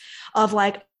walls of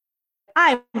like,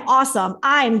 I'm awesome.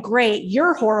 I'm great.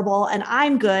 You're horrible. And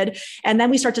I'm good. And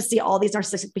then we start to see all these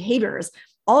narcissistic behaviors.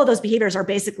 All of those behaviors are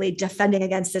basically defending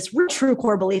against this true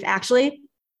core belief, actually,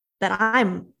 that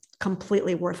I'm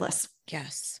completely worthless.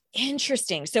 Yes.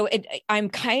 Interesting. So I'm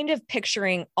kind of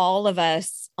picturing all of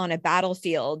us on a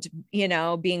battlefield,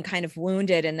 being kind of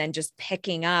wounded and then just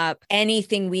picking up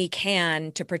anything we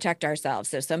can to protect ourselves.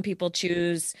 So some people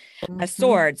choose a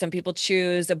sword, some people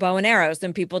choose a bow and arrow,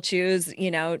 some people choose,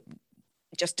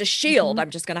 just a shield. I'm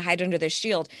just going to hide under this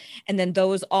shield. And then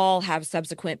those all have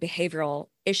subsequent behavioral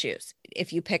issues.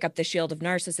 If you pick up the shield of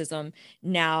narcissism,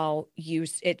 now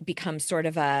it becomes sort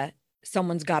of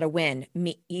someone's got to win.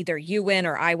 Either you win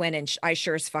or I win, and I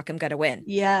sure as fuck am going to win.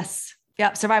 Yes.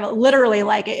 Yep. Survival, literally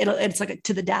like it's like a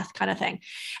to the death kind of thing.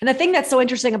 And the thing that's so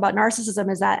interesting about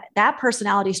narcissism is that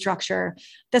personality structure,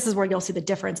 this is where you'll see the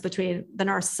difference between the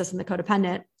narcissist and the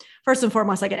codependent. First and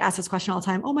foremost, I get asked this question all the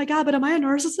time. Oh my God, but am I a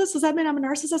narcissist? Does that mean I'm a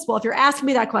narcissist? Well, if you're asking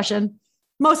me that question,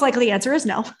 most likely the answer is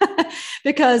no,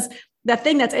 because the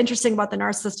thing that's interesting about the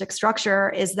narcissistic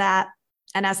structure is that,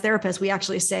 and as therapists, we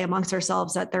actually say amongst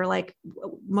ourselves that they're like,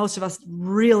 most of us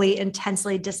really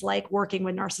intensely dislike working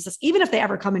with narcissists, even if they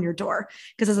ever come in your door.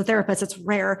 Because as a therapist, it's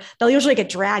rare. They'll usually get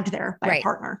dragged there by a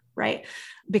partner, right?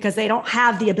 Because they don't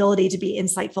have the ability to be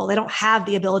insightful. They don't have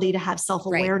the ability to have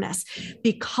self-awareness.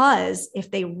 Because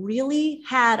if they really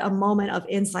had a moment of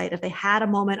insight, if they had a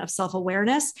moment of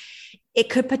self-awareness, it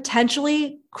could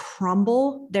potentially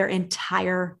crumble their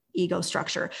entire ego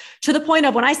structure to the point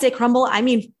of, when I say crumble, I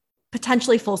mean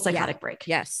potentially full psychotic break.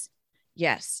 Yes.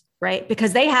 Right.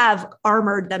 Because they have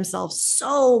armored themselves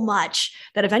so much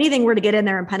that if anything were to get in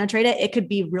there and penetrate it, it could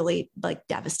be really like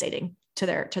devastating to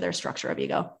their structure of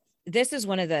ego. This is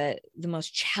one of the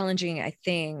most challenging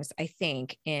things, I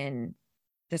think, in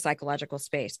the psychological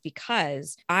space,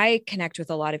 because I connect with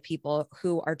a lot of people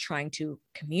who are trying to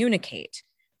communicate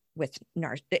with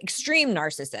extreme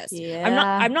narcissists. Yeah.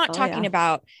 I'm not talking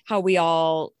about how we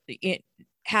all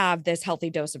have this healthy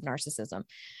dose of narcissism.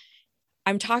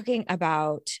 I'm talking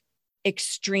about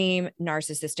extreme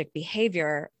narcissistic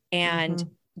behavior. And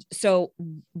so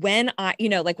when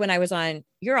when I was on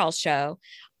your all's show,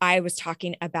 I was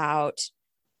talking about,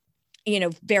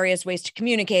 various ways to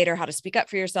communicate or how to speak up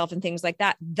for yourself and things like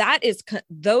that.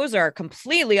 Those are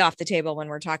completely off the table when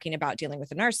we're talking about dealing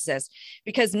with a narcissist,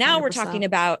 because now 100%. We're talking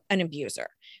about an abuser.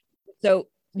 So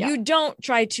You don't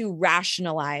try to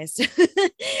rationalize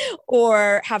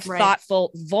or have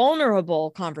thoughtful,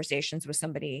 vulnerable conversations with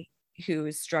somebody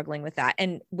who's struggling with that.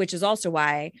 And which is also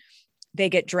why they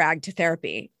get dragged to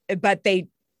therapy, but they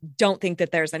don't think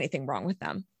that there's anything wrong with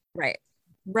them. Right.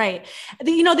 Right.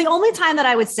 The only time that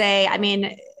I would say, I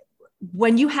mean,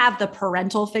 when you have the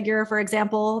parental figure, for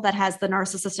example, that has the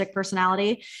narcissistic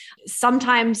personality,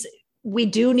 sometimes we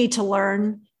do need to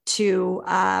learn to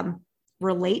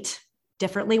relate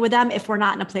differently with them if we're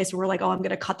not in a place where we're like, oh, I'm going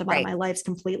to cut them out of my lives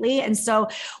completely. And so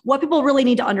what people really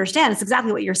need to understand is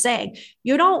exactly what you're saying.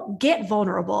 You don't get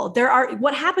vulnerable.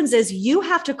 What happens is you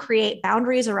have to create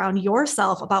boundaries around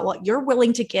yourself about what you're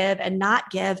willing to give and not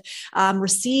give,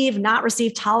 receive, not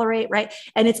receive, tolerate, right?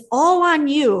 And it's all on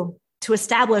you to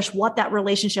establish what that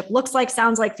relationship looks like,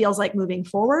 sounds like, feels like moving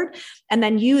forward. And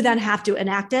then you then have to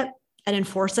enact it and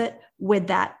enforce it with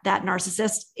that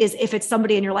narcissist, is if it's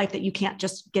somebody in your life that you can't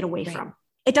just get away from.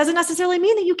 It doesn't necessarily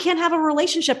mean that you can't have a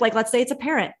relationship. Like, let's say it's a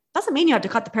parent. Doesn't mean you have to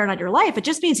cut the parent out of your life. It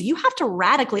just means you have to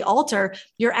radically alter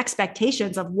your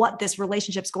expectations of what this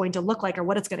relationship is going to look like or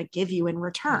what it's going to give you in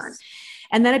return. Yes.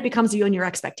 And then it becomes you and your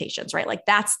expectations, right? Like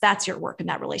that's your work in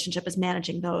that relationship, is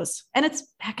managing those. And it's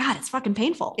fucking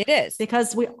painful. It is,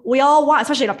 because we all want,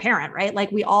 especially a parent, right? Like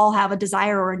we all have a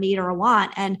desire or a need or a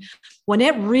want. And when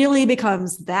it really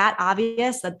becomes that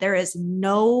obvious that there is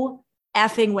no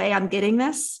effing way I'm getting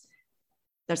this,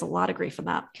 there's a lot of grief in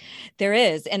that. There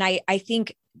is. And I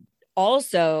think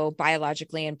also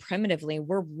biologically and primitively,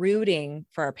 we're rooting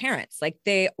for our parents. Like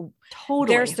they're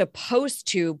supposed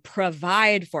to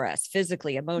provide for us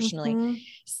physically, emotionally,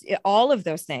 all of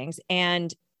those things.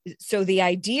 And so the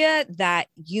idea that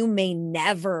you may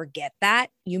never get that,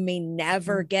 you may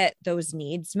never get those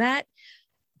needs met,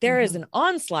 there is an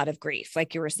onslaught of grief,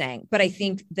 like you were saying. But I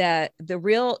think the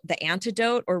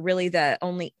antidote, or really the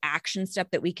only action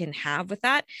step that we can have with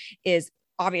that, is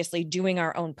obviously doing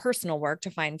our own personal work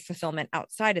to find fulfillment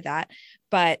outside of that,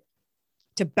 but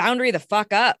to boundary the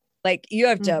fuck up. Like you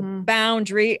have to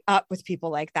boundary up with people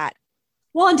like that.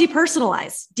 Well, and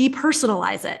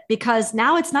depersonalize it, because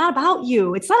now it's not about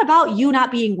you. It's not about you not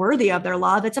being worthy of their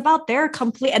love. It's about their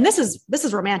complete, and this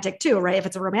is romantic too, right? If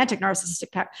it's a romantic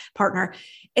narcissistic partner,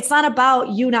 it's not about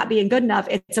you not being good enough.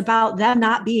 It's about them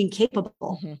not being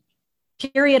capable.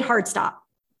 Period. Hard stop.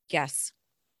 Yes.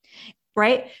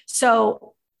 Right.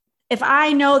 So if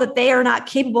I know that they are not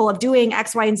capable of doing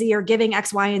X, Y, and Z, or giving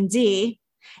X, Y, and Z,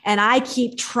 and I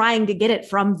keep trying to get it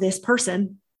from this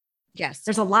person, yes,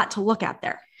 there's a lot to look at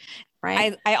there.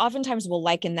 Right. I oftentimes will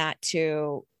liken that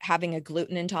to having a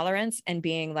gluten intolerance and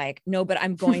being like, no, but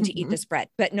I'm going to eat this bread,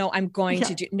 but no, I'm going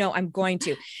to,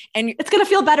 and it's going to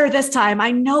feel better this time.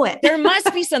 I know it. There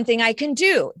must be something I can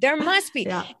do. There must be.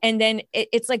 Yeah. And then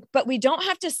it's like, but we don't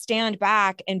have to stand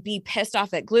back and be pissed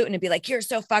off at gluten and be like, you're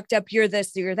so fucked up. You're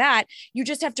this, you're that. You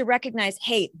just have to recognize,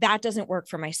 hey, that doesn't work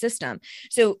for my system.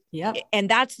 So, and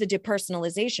that's the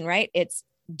depersonalization, right? It's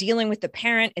dealing with the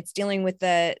parent, it's dealing with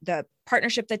the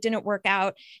partnership that didn't work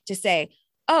out, to say,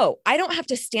 oh, I don't have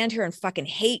to stand here and fucking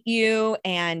hate you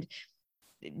and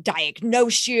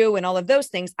diagnose you and all of those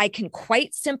things. I can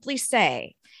quite simply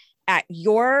say, at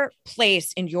your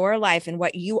place in your life and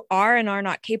what you are and are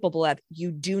not capable of,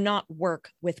 you do not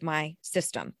work with my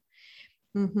system.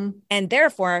 And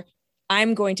therefore,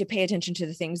 I'm going to pay attention to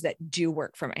the things that do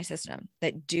work for my system,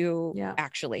 that do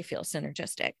actually feel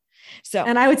synergistic. So,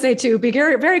 and I would say too, be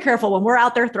very, very careful when we're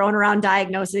out there throwing around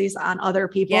diagnoses on other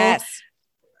people. Yes.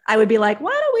 I would be like,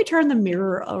 why don't we turn the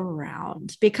mirror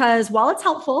around? Because while it's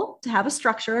helpful to have a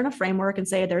structure and a framework and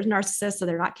say there's narcissists, so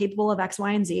they're not capable of X,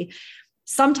 Y, and Z,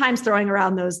 sometimes throwing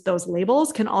around those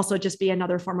labels can also just be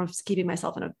another form of keeping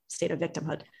myself in a state of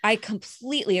victimhood. I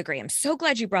completely agree. I'm so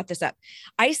glad you brought this up.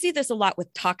 I see this a lot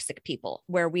with toxic people,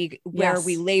 where we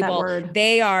label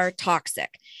they are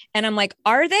toxic. And I'm like,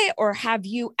 are they, or have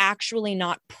you actually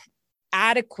not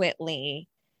adequately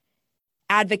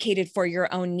advocated for your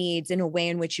own needs in a way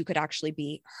in which you could actually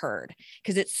be heard?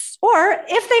 Because or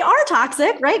if they are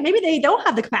toxic, right? Maybe they don't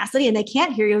have the capacity and they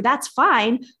can't hear you. That's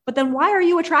fine. But then why are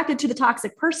you attracted to the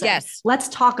toxic person? Yes. Let's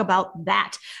talk about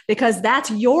that, because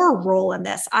that's your role in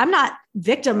this. I'm not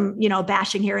victim,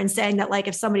 bashing here and saying that, like,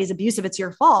 if somebody's abusive, it's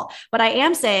your fault. But I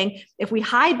am saying, if we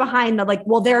hide behind the, like,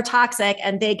 well, they're toxic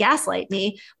and they gaslight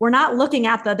me, we're not looking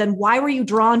at then why were you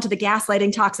drawn to the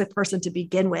gaslighting toxic person to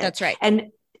begin with? That's right. And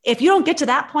if you don't get to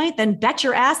that point, then bet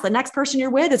your ass the next person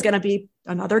you're with is going to be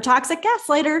another toxic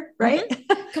gaslighter, right?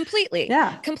 Completely.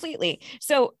 Yeah. Completely.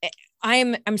 So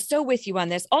I'm so with you on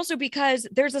this, also because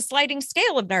there's a sliding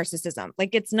scale of narcissism.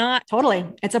 Like, it's not totally,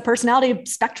 it's a personality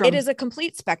spectrum. It is a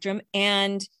complete spectrum.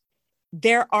 And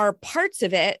there are parts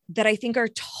of it that I think are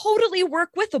totally work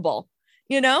withable,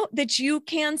 that you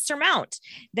can surmount,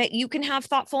 that you can have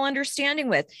thoughtful understanding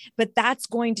with, but that's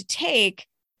going to take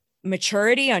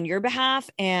maturity on your behalf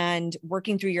and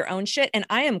working through your own shit. And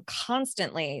I am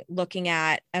constantly looking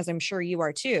at, as I'm sure you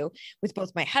are too, with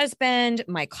both my husband,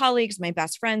 my colleagues, my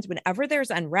best friends, whenever there's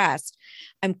unrest,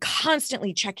 I'm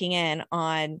constantly checking in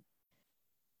on,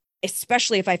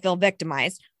 especially if I feel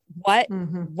victimized,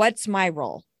 what's my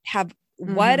role?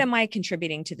 What am I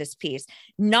contributing to this piece?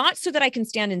 Not so that I can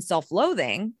stand in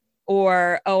self-loathing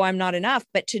or, oh, I'm not enough,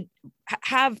 but to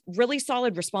have really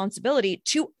solid responsibility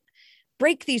to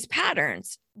break these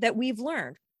patterns that we've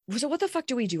learned. So what the fuck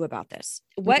do we do about this?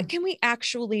 What can we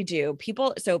actually do?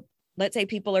 So let's say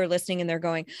people are listening and they're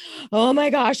going, oh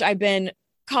my gosh, I've been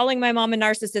calling my mom a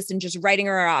narcissist and just writing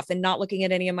her off and not looking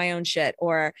at any of my own shit.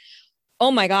 Or,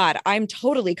 oh my God, I'm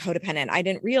totally codependent. I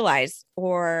didn't realize,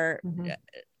 or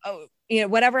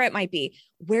whatever it might be.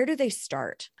 Where do they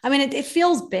start? I mean, it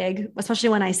feels big, especially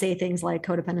when I say things like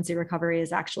codependency recovery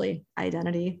is actually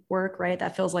identity work, right?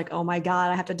 That feels like, oh my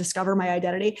God, I have to discover my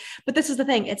identity. But this is the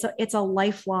thing. It's a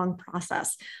lifelong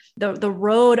process. The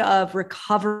road of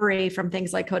recovery from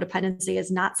things like codependency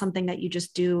is not something that you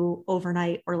just do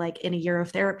overnight or like in a year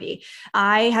of therapy.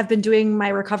 I have been doing my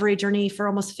recovery journey for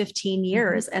almost 15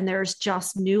 years, and there's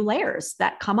just new layers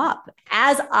that come up.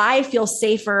 As I feel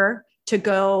safer to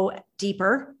go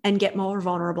deeper and get more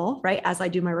vulnerable, right? As I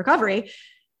do my recovery,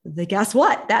 guess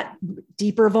what? That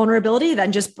deeper vulnerability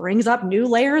then just brings up new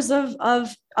layers of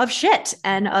shit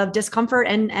and of discomfort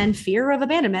and fear of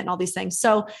abandonment and all these things.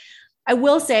 So I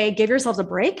will say, give yourselves a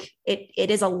break.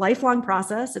 It is a lifelong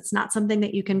process. It's not something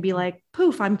that you can be like,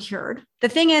 poof, I'm cured. The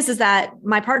thing is that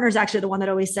my partner is actually the one that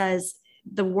always says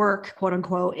the work, quote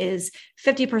unquote, is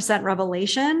 50%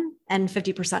 revelation and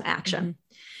 50% action.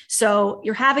 So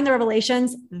you're having the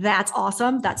revelations. That's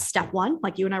awesome. That's step one,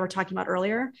 like you and I were talking about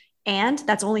earlier. And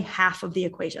that's only half of the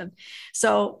equation.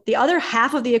 So the other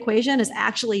half of the equation is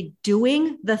actually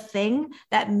doing the thing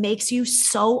that makes you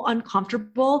so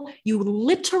uncomfortable. You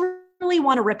literally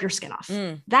want to rip your skin off.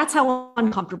 That's how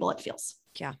uncomfortable it feels.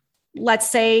 Yeah.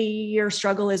 Let's say your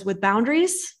struggle is with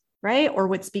boundaries, right? Or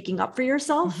with speaking up for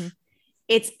yourself.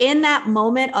 It's in that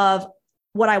moment of,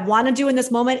 what I want to do in this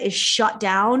moment is shut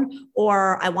down,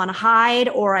 or I want to hide,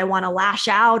 or I want to lash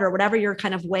out, or whatever your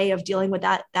kind of way of dealing with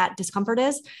that discomfort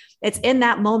is. It's in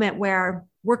that moment where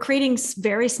we're creating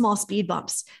very small speed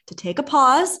bumps to take a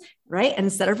pause, right? And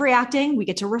instead of reacting, we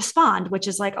get to respond, which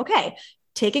is like, okay,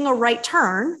 taking a right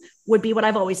turn would be what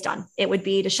I've always done. It would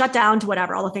be to shut down to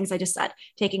whatever, all the things I just said.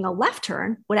 Taking a left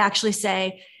turn would actually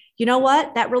say, you know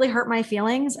what, that really hurt my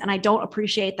feelings. And I don't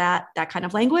appreciate that kind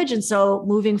of language. And so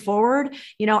moving forward,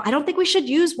 I don't think we should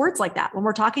use words like that when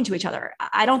we're talking to each other.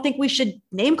 I don't think we should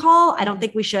name call. I don't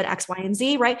think we should X, Y, and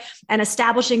Z, right? And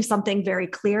establishing something very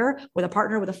clear with a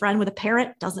partner, with a friend, with a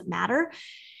parent, doesn't matter.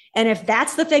 And if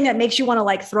that's the thing that makes you want to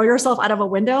like throw yourself out of a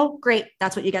window, great.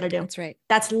 That's what you got to do. That's right.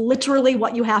 That's literally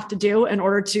what you have to do in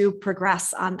order to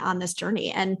progress on this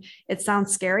journey. And it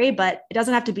sounds scary, but it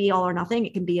doesn't have to be all or nothing.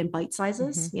 It can be in bite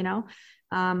sizes, You're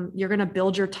going to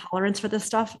build your tolerance for this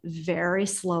stuff very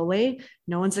slowly.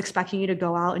 No one's expecting you to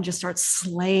go out and just start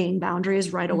slaying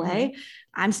boundaries right away.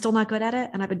 I'm still not good at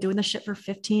it. And I've been doing this shit for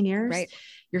 15 years. Right.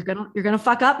 You're going to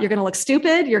fuck up. You're going to look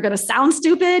stupid. You're going to sound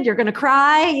stupid. You're going to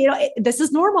cry. This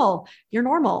is normal. You're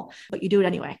normal, but you do it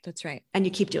anyway. That's right. And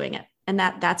you keep doing it. And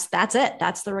that's it.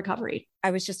 That's the recovery.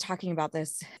 I was just talking about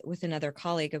this with another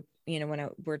colleague of, when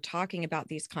we're talking about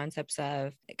these concepts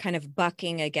of kind of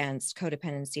bucking against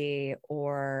codependency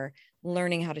or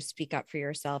learning how to speak up for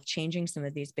yourself, changing some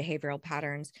of these behavioral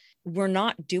patterns. We're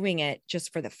not doing it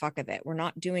just for the fuck of it. We're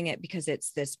not doing it because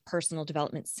it's this personal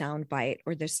development soundbite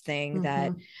or this thing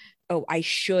that, oh, I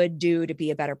should do to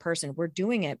be a better person. We're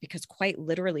doing it because quite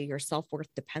literally your self-worth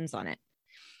depends on it.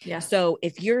 Yeah. So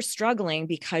if you're struggling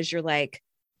because you're like,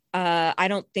 I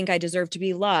don't think I deserve to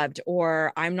be loved,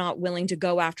 or I'm not willing to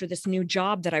go after this new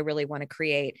job that I really want to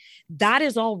create, that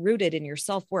is all rooted in your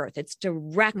self-worth. It's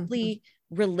directly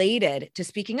related to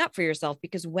speaking up for yourself,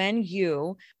 because when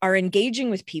you are engaging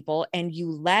with people and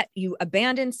you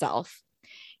abandon self,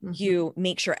 you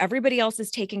make sure everybody else is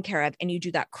taken care of, and you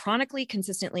do that chronically,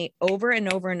 consistently over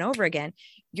and over and over again,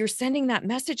 you're sending that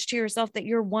message to yourself that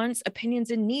your wants,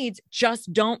 opinions, and needs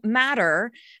just don't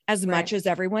matter as much as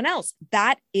everyone else.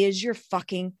 That is your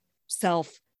fucking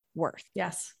self-worth.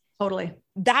 Yes, totally.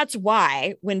 That's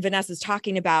why when Vanessa's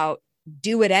talking about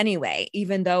do it anyway,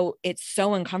 even though it's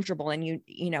so uncomfortable and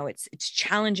it's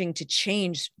challenging to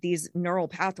change these neural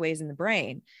pathways in the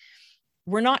brain,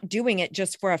 we're not doing it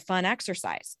just for a fun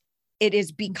exercise. it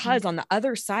is because on the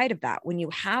other side of that, when you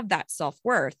have that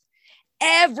self-worth,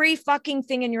 every fucking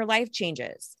thing in your life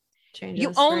changes.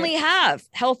 You only have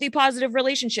healthy, positive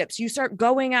relationships. You start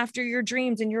going after your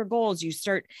dreams and your goals. You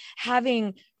start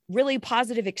having really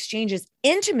positive exchanges,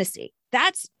 intimacy.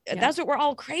 That's what we're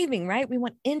all craving, right? We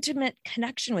want intimate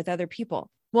connection with other people.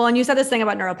 Well, and you said this thing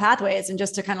about neural pathways, and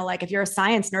just to kind of like, if you're a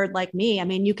science nerd like me, I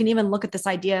mean, you can even look at this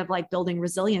idea of like building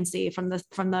resiliency from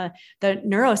the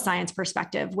neuroscience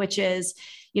perspective, which is,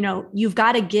 you know, you've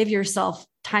got to give yourself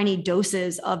tiny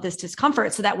doses of this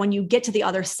discomfort so that when you get to the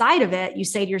other side of it, you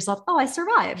say to yourself, oh, I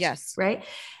survived. Yes. Right.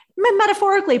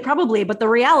 Metaphorically, probably, but the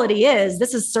reality is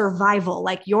this is survival.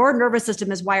 Like your nervous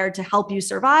system is wired to help you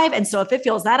survive. And so if it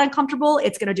feels that uncomfortable,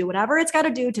 it's going to do whatever it's got to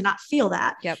do to not feel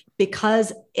that,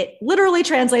 because it literally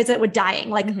translates it with dying.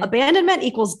 Like abandonment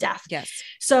equals death. Yes.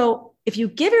 So if you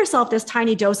give yourself this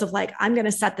tiny dose of like, I'm going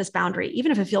to set this boundary,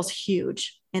 even if it feels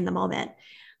huge in the moment,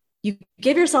 you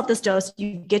give yourself this dose,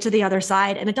 you get to the other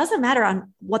side, and it doesn't matter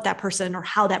on what that person or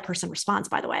how that person responds,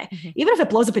 by the way, even if it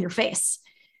blows up in your face.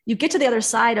 You get to the other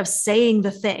side of saying the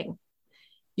thing,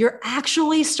 you're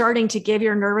actually starting to give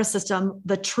your nervous system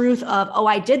the truth of, oh,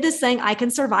 I did this thing, I can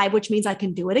survive, which means I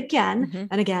can do it again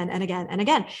and again and again and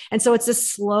again. And so it's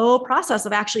this slow process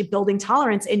of actually building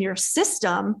tolerance in your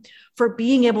system for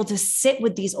being able to sit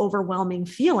with these overwhelming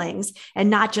feelings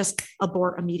and not just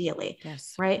abort immediately.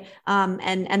 Yes. Right.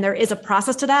 And there is a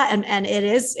process to that. And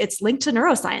it's linked to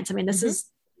neuroscience. I mean, this is,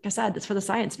 like I said, it's for the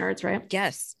science nerds, right?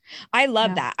 Yes. I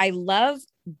love that. I love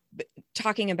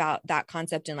talking about that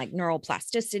concept in like neural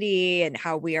plasticity and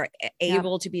how we are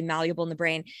able to be malleable in the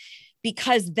brain,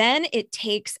 because then it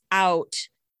takes out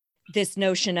this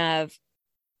notion of,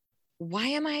 why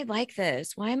am I like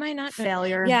this? Why am I not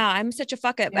failure? Yeah, I'm such a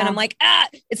fuck up. And I'm like,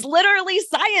 it's literally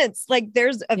science. Like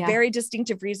there's a very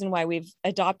distinctive reason why we've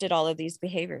adopted all of these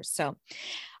behaviors. So,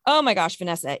 oh my gosh,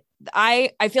 Vanessa,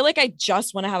 I feel like I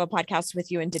just want to have a podcast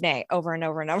with you and Danae over and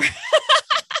over and over.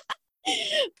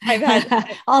 I've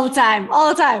had all the time.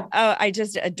 Oh, I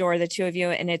just adore the two of you.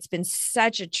 And it's been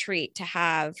such a treat to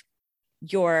have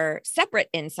your separate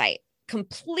insight,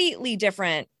 completely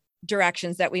different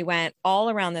directions that we went all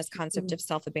around this concept of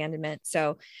self-abandonment.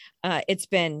 So it's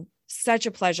been such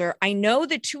a pleasure. I know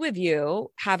the two of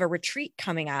you have a retreat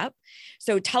coming up.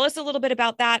 So tell us a little bit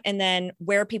about that, and then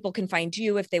where people can find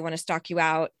you if they want to stalk you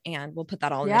out, and we'll put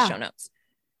that all in the show notes.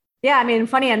 Yeah. I mean,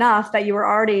 funny enough that you were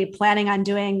already planning on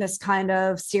doing this kind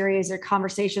of series or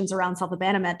conversations around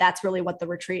self-abandonment. That's really what the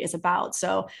retreat is about.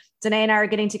 So Danae and I are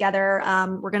getting together.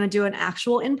 We're going to do an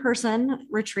actual in-person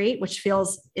retreat, which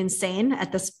feels insane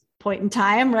at this point in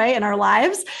time, right? In our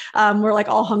lives. We're like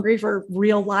all hungry for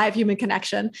real live human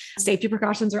connection. Safety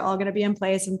precautions are all going to be in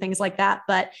place and things like that.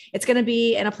 But it's going to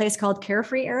be in a place called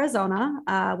Carefree,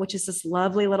 Arizona, which is this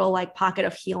lovely little like pocket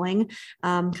of healing,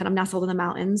 kind of nestled in the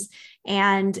mountains.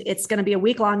 And it's going to be a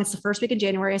week long. It's the first week in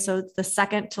January. So the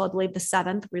 2nd till I believe the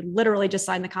 7th, we literally just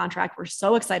signed the contract. We're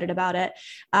so excited about it.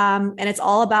 And it's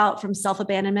all about from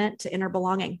self-abandonment to inner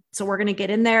belonging. So we're going to get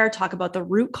in there, talk about the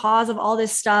root cause of all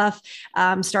this stuff,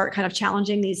 start kind of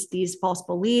challenging these false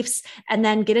beliefs, and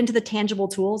then get into the tangible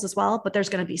tools as well. But there's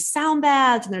going to be sound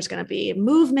baths, and there's going to be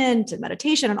movement and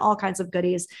meditation and all kinds of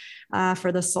goodies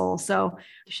for the soul. So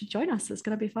you should join us. It's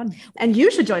going to be fun. And you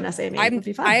should join us, Amy. It'll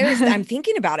be fun. I'm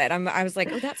thinking about it. I was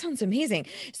like, oh, that sounds amazing.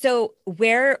 So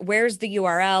where's the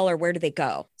URL, or where do they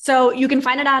go? So you can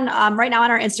find it on right now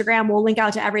on our Instagram. We'll link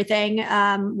out to everything.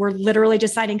 We're literally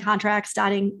just signing contracts,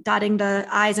 dotting the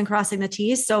I's and crossing the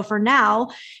T's. So for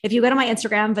now, if you go to my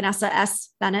Instagram, Vanessa S.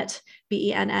 Bennett,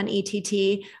 Bennett,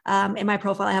 in my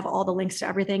profile, I have all the links to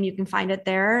everything. You can find it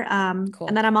there. Cool.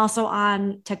 And then I'm also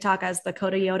on TikTok as the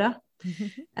Coda Yoda.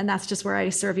 And that's just where I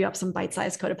serve you up some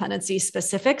bite-sized codependency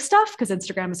specific stuff, because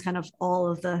Instagram is kind of all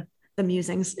of the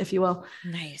musings, if you will.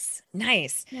 Nice.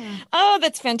 Yeah. Oh,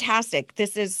 that's fantastic.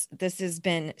 This has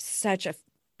been such a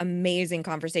amazing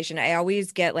conversation. I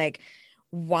always get like,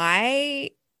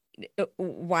 why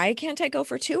can't I go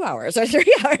for 2 hours or 3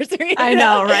 hours? I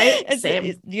know, right?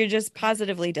 Same. You're just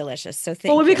positively delicious. So thank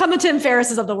you. Well, we become the Tim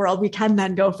Ferrisses of the world. We can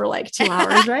then go for like 2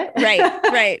 hours, right?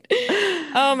 Right.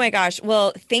 Oh my gosh.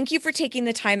 Well, thank you for taking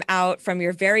the time out from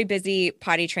your very busy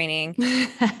potty training.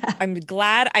 I'm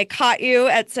glad I caught you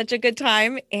at such a good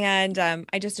time. And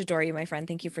I just adore you, my friend.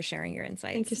 Thank you for sharing your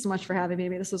insights. Thank you so much for having me,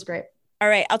 Amy. This was great. All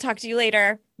right. I'll talk to you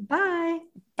later. Bye.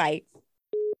 Bye.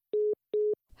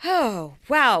 Oh,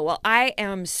 wow. Well, I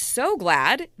am so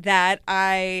glad that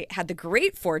I had the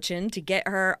great fortune to get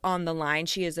her on the line.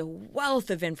 She is a wealth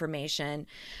of information.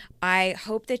 I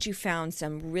hope that you found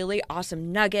some really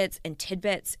awesome nuggets and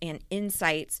tidbits and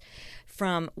insights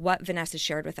from what Vanessa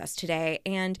shared with us today.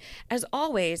 And as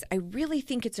always, I really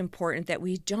think it's important that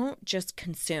we don't just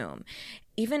consume.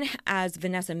 Even as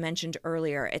Vanessa mentioned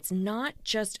earlier, it's not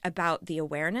just about the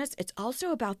awareness, it's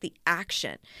also about the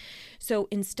action. So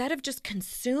instead of just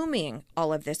consuming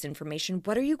all of this information,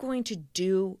 what are you going to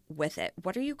do with it?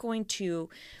 What are you going to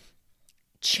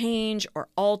change or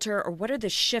alter, or what are the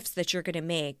shifts that you're going to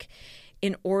make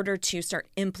in order to start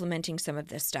implementing some of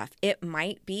this stuff? It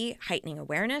might be heightening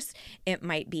awareness. It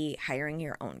might be hiring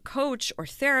your own coach or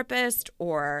therapist,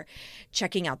 or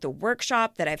checking out the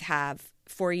workshop that I have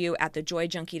for you at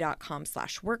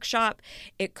thejoyjunkie.com/workshop.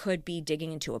 It could be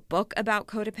digging into a book about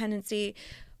codependency.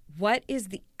 What is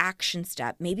the action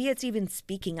step? Maybe it's even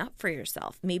speaking up for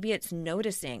yourself. Maybe it's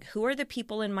noticing who are the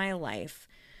people in my life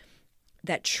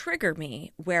that trigger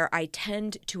me, where I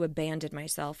tend to abandon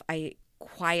myself. I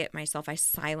quiet myself. I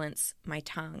silence my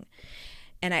tongue.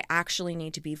 And I actually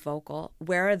need to be vocal.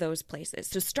 Where are those places?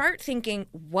 So start thinking,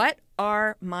 what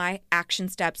are my action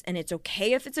steps? And it's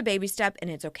okay if it's a baby step,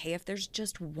 and it's okay if there's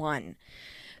just one.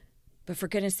 But for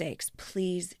goodness sakes,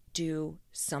 please do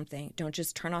something. Don't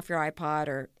just turn off your iPod,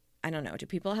 or I don't know. Do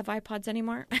people have iPods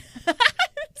anymore?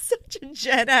 Such a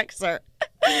Gen Xer.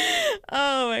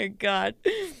 Oh my God.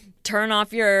 Turn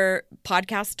off your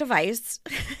podcast device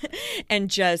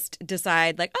and just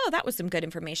decide like, oh, that was some good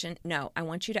information. No, I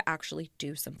want you to actually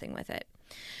do something with it.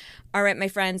 All right, my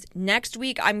friends, next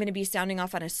week I'm going to be sounding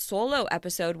off on a solo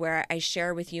episode where I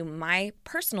share with you my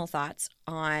personal thoughts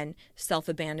on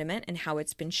self-abandonment and how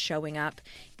it's been showing up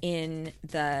in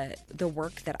the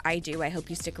work that I do. I hope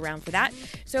you stick around for that.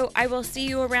 So I will see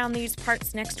you around these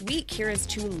parts next week. Here is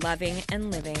to loving and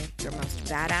living your most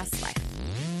badass life.